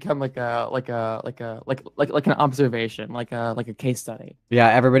did just become like an observation, like a case study. Yeah,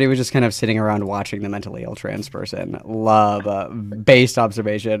 everybody was just kind of sitting around watching the mentally ill trans person. Love, based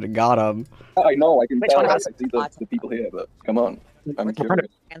observation. Got him. I know, I can Which tell. one I has see the people here, but come on. I'm curious.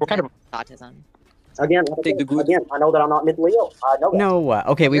 What kind of autism? again, I know that I'm not mentally ill. I know that. No,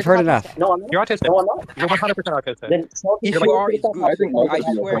 okay, we've heard enough. No, I'm not. You're autistic. No, I'm not. You're 100% autistic. Then If you're you like- are, it's good. I think most I of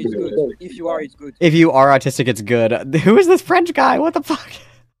you swear are it's probably good. If you are, it's good. If you are autistic, it's good. Who is this French guy? What the fuck?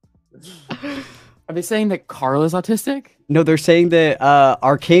 Are they saying that Carl is autistic? No, they're saying that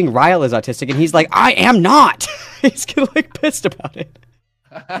our king Ryle is autistic, and he's like, I am not. He's getting like pissed about it.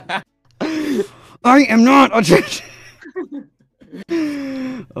 I am not autistic.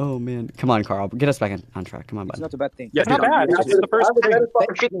 Oh man, come on, Carl, get us back on track. Come on, bud. It's not a bad thing. Yeah, it's not bad. It's just the first I would rather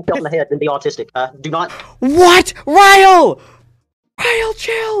fucking shoot myself in the head than be autistic. Do not. What, Ryle? Ryle,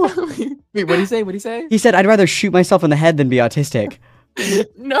 chill. Wait, what did he say? What did he say? He said, I'd rather shoot myself in the head than be autistic.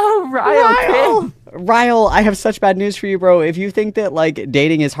 No, Ryle. Ryle, I have such bad news for you, bro. If you think that like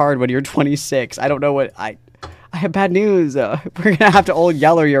dating is hard when you're 26, I don't know what I have bad news. We're gonna have to old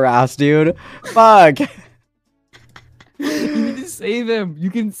Yeller your ass, dude. Fuck. You need to save him.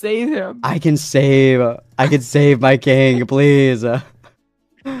 You can save him. I can save my king, please. What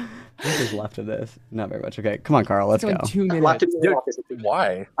is left of this? Not very much. Okay, come on, Carl, let's go. 2 minutes.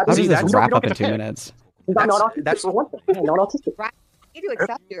 Why? How does this wrap up in 2 minutes? I'm not autistic for one thing. I'm not autistic. You need to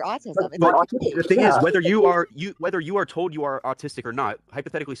accept your autism. It's But okay. The thing is, whether you are told you are autistic or not,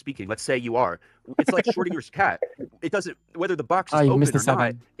 hypothetically speaking, let's say you are, it's like Schrodinger's cat. It doesn't whether the box is Oh, you open missed or the not.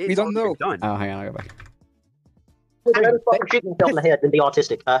 second. It's We don't know. done. Oh, hang on, I'll go back. I would rather fucking shoot myself in the head than be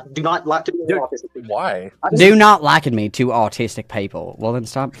autistic. Do not like to be autistic. Why? Do not liken me to autistic people. Well, then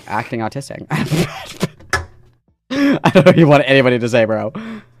stop acting autistic. I don't know what you want anybody to say, bro.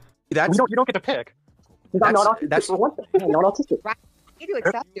 You don't get to pick. I'm not autistic for one thing. I'm not autistic. You need to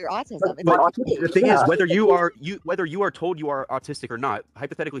accept your autism. It's But okay. The thing is, whether you are told you are autistic or not,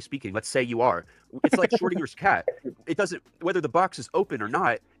 hypothetically speaking, let's say you are, it's like Schrodinger's cat. It doesn't whether the box is open or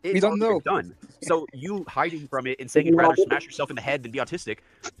not. It's We don't know. done. So you hiding from it and saying you'd rather smash yourself in the head than be autistic,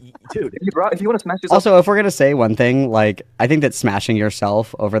 dude. If you want to smash yourself, Also, if we're gonna say one thing, like I think that smashing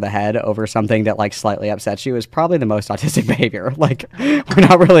yourself over the head over something that like slightly upsets you is probably the most autistic behavior. Like we're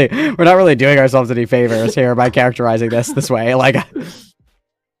not really doing ourselves any favors here by characterizing this way. Like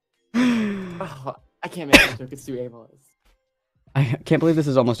Oh, I can't make that joke. It's too ableist. I can't believe this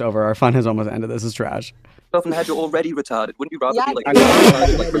is almost over. Our fun has almost ended. This is trash. yourself in the head, you're already retarded. Wouldn't you rather Yeah, be like I'm not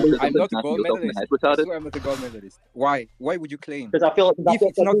retarded, like, I'm not a smashing gold yourself in the medalist. head I retarded? swear I'm not a gold medalist. Why? Why would you claim? Because I feel. If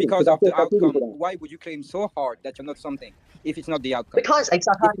it's not because of the outcome, why would you claim so hard that you're not something? If it's not the outcome. Because a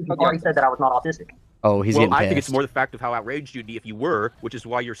psychiatrist already said that I was not autistic. Oh, he's Well, getting I pissed. think it's more the fact of how outraged you'd be if you were, which is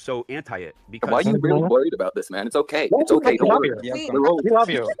why you're so anti it. Because Why are you really worried about this, man? It's okay. It's okay. We Don't love worry. you. The We're all- We love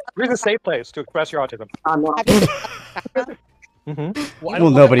you. Here's a safe place to express your autism. I'm not.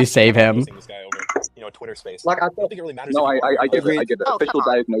 Will nobody save him? This guy over, Twitter space. Like I I don't think it really matters. No, if you I get it. I get it. Oh, Official come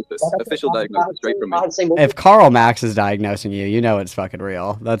on. diagnosis. Official diagnosis straight from me. I'd say more. If Karl Max is diagnosing you, you know it's fucking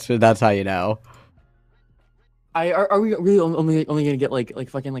real. That's how you know. Are we really only gonna get like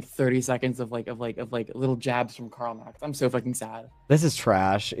fucking like 30 seconds of little jabs from Karl Max? I'm so fucking sad. This is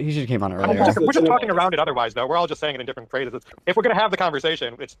trash. He should have came on We're earlier. just talking around it otherwise, though. We're all just saying it in different phrases. If we're going to have the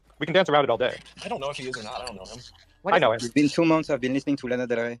conversation, we can dance around it all day. I don't know if he is or not. I don't know him. I know him. It's been 2 months I've been listening to Lana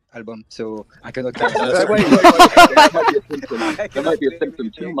Del Rey album, so I cannot. Wait. There might be a symptom.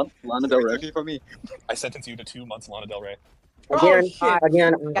 2 months, Lana Del Rey. For me. I sentenced you to 2 months Lana Del Rey.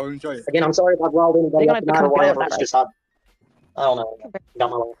 Again, I'll enjoy it. I'm sorry if I've riled anybody They're up gonna tonight or become whatever. good at It's that, just I don't know. Got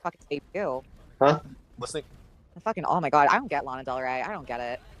my life. Fucking hate you. Huh? Listening. Fucking, oh my god, I don't get Lana Del Rey. I don't get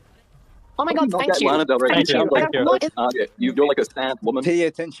it. Oh my How do god, not thank get you. Lana Del Rey. Thank You you, sound like thank you. What is- a target. You're like a sad woman. Pay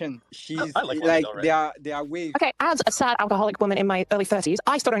attention. She's I like Lana like Del Rey. they are way. Okay, as a sad alcoholic woman in my early 30s,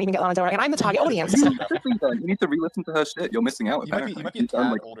 I still don't even get Lana Del Rey, and I'm the target audience. You need to re-listen to her shit. You're missing out. You might be a sound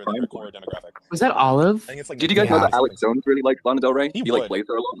tad like older than your core demographic. Was that Olive? I think it's like Did you guys know Yeah. that Alex Jones really likes Lana Del Rey? He like would. plays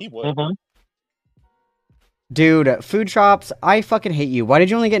her a lot. He would. Mm-hmm. Dude, food shops, I fucking hate you. Why did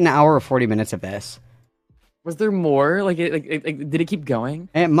you only get an hour or 40 minutes of this? Was there more? Like, did it keep going?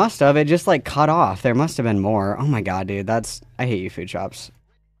 It must have. It just like cut off. There must have been more. Oh my god, dude. I hate you, food shops.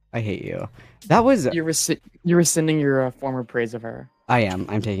 I hate you. That was. You're rescinding your former praise of her. I am.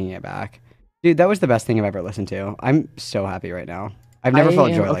 I'm taking it back. Dude, that was the best thing I've ever listened to. I'm so happy right now. I've never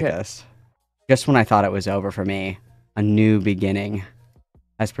felt joy like this. Just when I thought it was over for me, a new beginning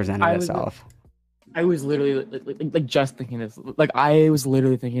has presented itself. I was literally like just thinking this. Like I was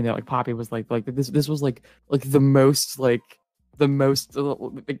literally thinking that like Poppy was like this was like the most that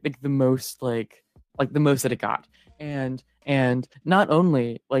it got. And not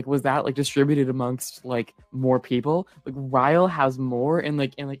only like was that like distributed amongst like more people, like Ryle has more and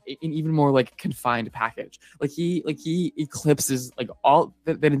an even more like confined package. Like he eclipses like all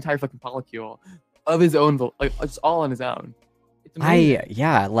that entire fucking molecule of his own, like it's all on his own. It's amazing.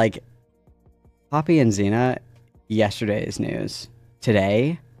 Like Poppy and Xena, yesterday's news.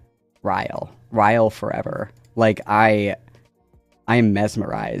 Today, Ryle forever. Like I'm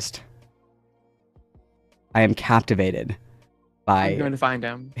mesmerized. I am captivated I'm going by to find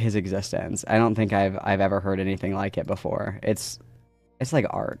him. his existence. I don't think I've ever heard anything like it before. It's like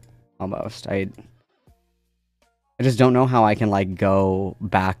art almost. I just don't know how I can like go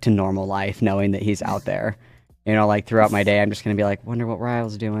back to normal life knowing that he's out there. You know, like throughout my day, I'm just gonna be like, wonder what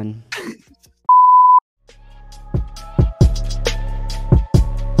Ryle's doing.